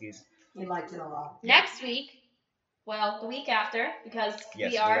it too. Outskis. We liked it a lot. Next week, well, the week after, because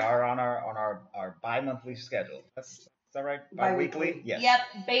Yes, we are. on our bi-monthly schedule. Is that right? Bi-weekly. Bi-weekly? Yes.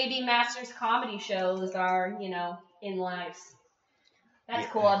 Yep, Baby Masters comedy shows are in lives. That's Yeah.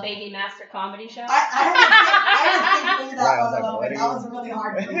 cool. A Baby Master comedy show. I had to think through Right, I that was one like, a what little bit. are That you- was really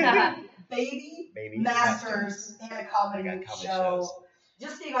hard for me. Baby Masters in a comedy I got comedy show. shows.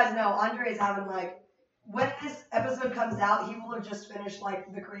 Just so you guys know, Andre is having like, when this episode comes out, he will have just finished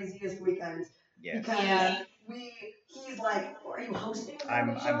like the craziest weekend. Yes. Because Yeah. he's like, are you hosting a I'm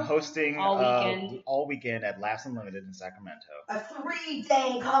comedy show? hosting All all weekend at Laughs Unlimited in Sacramento. A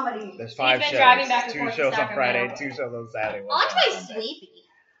 3-day comedy. There's He's 5 been shows. driving back and 2 forth to shows on Sacramento. Friday, 2 shows on Saturday. one on Andre's Sunday. sleepy.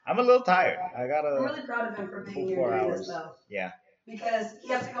 I'm a little tired. I got I'm a really proud of him for being full here 4 doing hours. this though. Yeah. Because he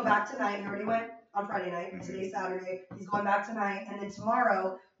has to go back tonight. He already went on Friday night. Mhm. Today's Saturday. He's going back tonight. And then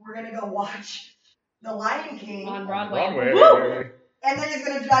tomorrow, we're going to go watch The Lion King. On Broadway. Broadway. Woo! And then he's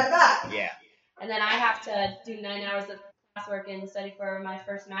going to drive back. Yeah. And then I have to do 9 hours of classwork and study for my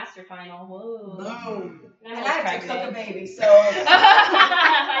first master final. Whoa. Boom. And And I'm I have to cook a pregnant. baby. So.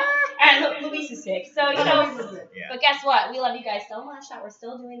 And Luis is sick. So, Yeah. but guess what? We love you guys so much that we're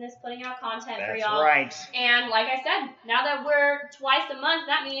still doing this, putting out content for That's y'all. right. And like I said, now that we're twice a month,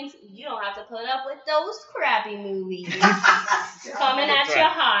 that means you don't have to put up with those crappy movies coming at That's you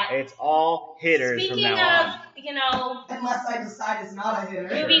right. hot. It's all hitters Speaking from now of, you know, Unless I decide it's not a hitter.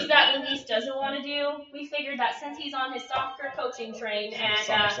 movies that Luis doesn't want to do, we figured that since he's on his soccer coaching train and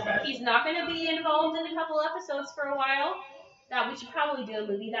Summer sabbatical. he's not going to be involved in a couple episodes for a while, that we should probably do a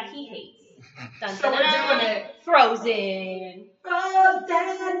movie that he hates. Dun, So we're dun, doing it. Frozen.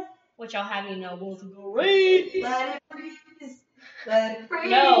 Frozen. Which I'll have you know was great. Let it freeze. But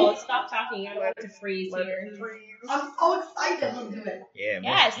No, stop talking. I'm about to freeze here. I'm so excited. Let's do it. Yeah,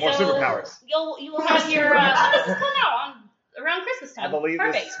 Yeah, more so superpowers. you will have your. When does this come out? Around Christmas time. I believe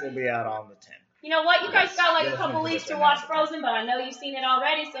Perfect. this will be out on the 10th. You know what? You guys Yes. got like Yeah, a couple let's weeks to finish watch that. Frozen, but I know you've seen it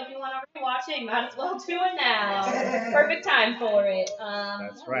already, so if you want to rewatch it, you might as well do it now. Perfect time for it.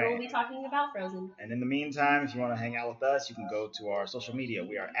 That's right. We'll be talking about Frozen. And in the meantime, if you want to hang out with us, you can go to our social media.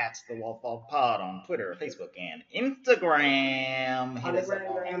 We are at the Walt Vault Pod on Twitter, Facebook, and Instagram. Hit us up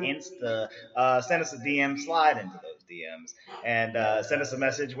on Insta. Send us a DM. Slide into those DMs. And send us a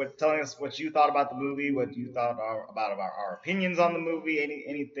message telling us what you thought about the movie, what you thought about our opinions on the movie,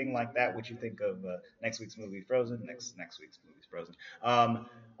 anything like that, what you think of next week's movie, Frozen, next week's movie's Frozen.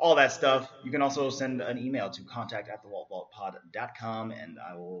 All that stuff. You can also send an email to contact@thewaltvaultpod.com, and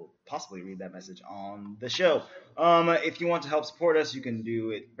I will possibly read that message on the show. If you want to help support us, you can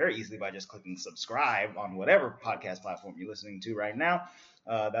do it very easily by just clicking subscribe on whatever podcast platform you're listening to right now.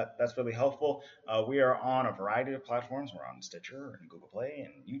 That's really helpful. We are on a variety of platforms. We're on Stitcher and Google Play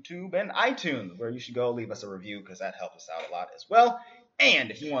and YouTube and iTunes, where you should go leave us a review because that helps us out a lot as well.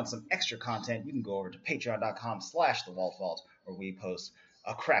 And if you want some extra content, you can go over to patreon.com/thewaltvault, where we post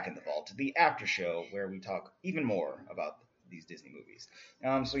A Crack in the Vault, the after show, where we talk even more about these Disney movies.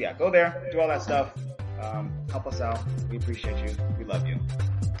 So yeah, go there, do all that stuff. Help us out. We appreciate you. We love you.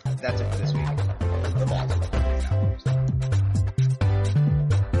 That's it for this week.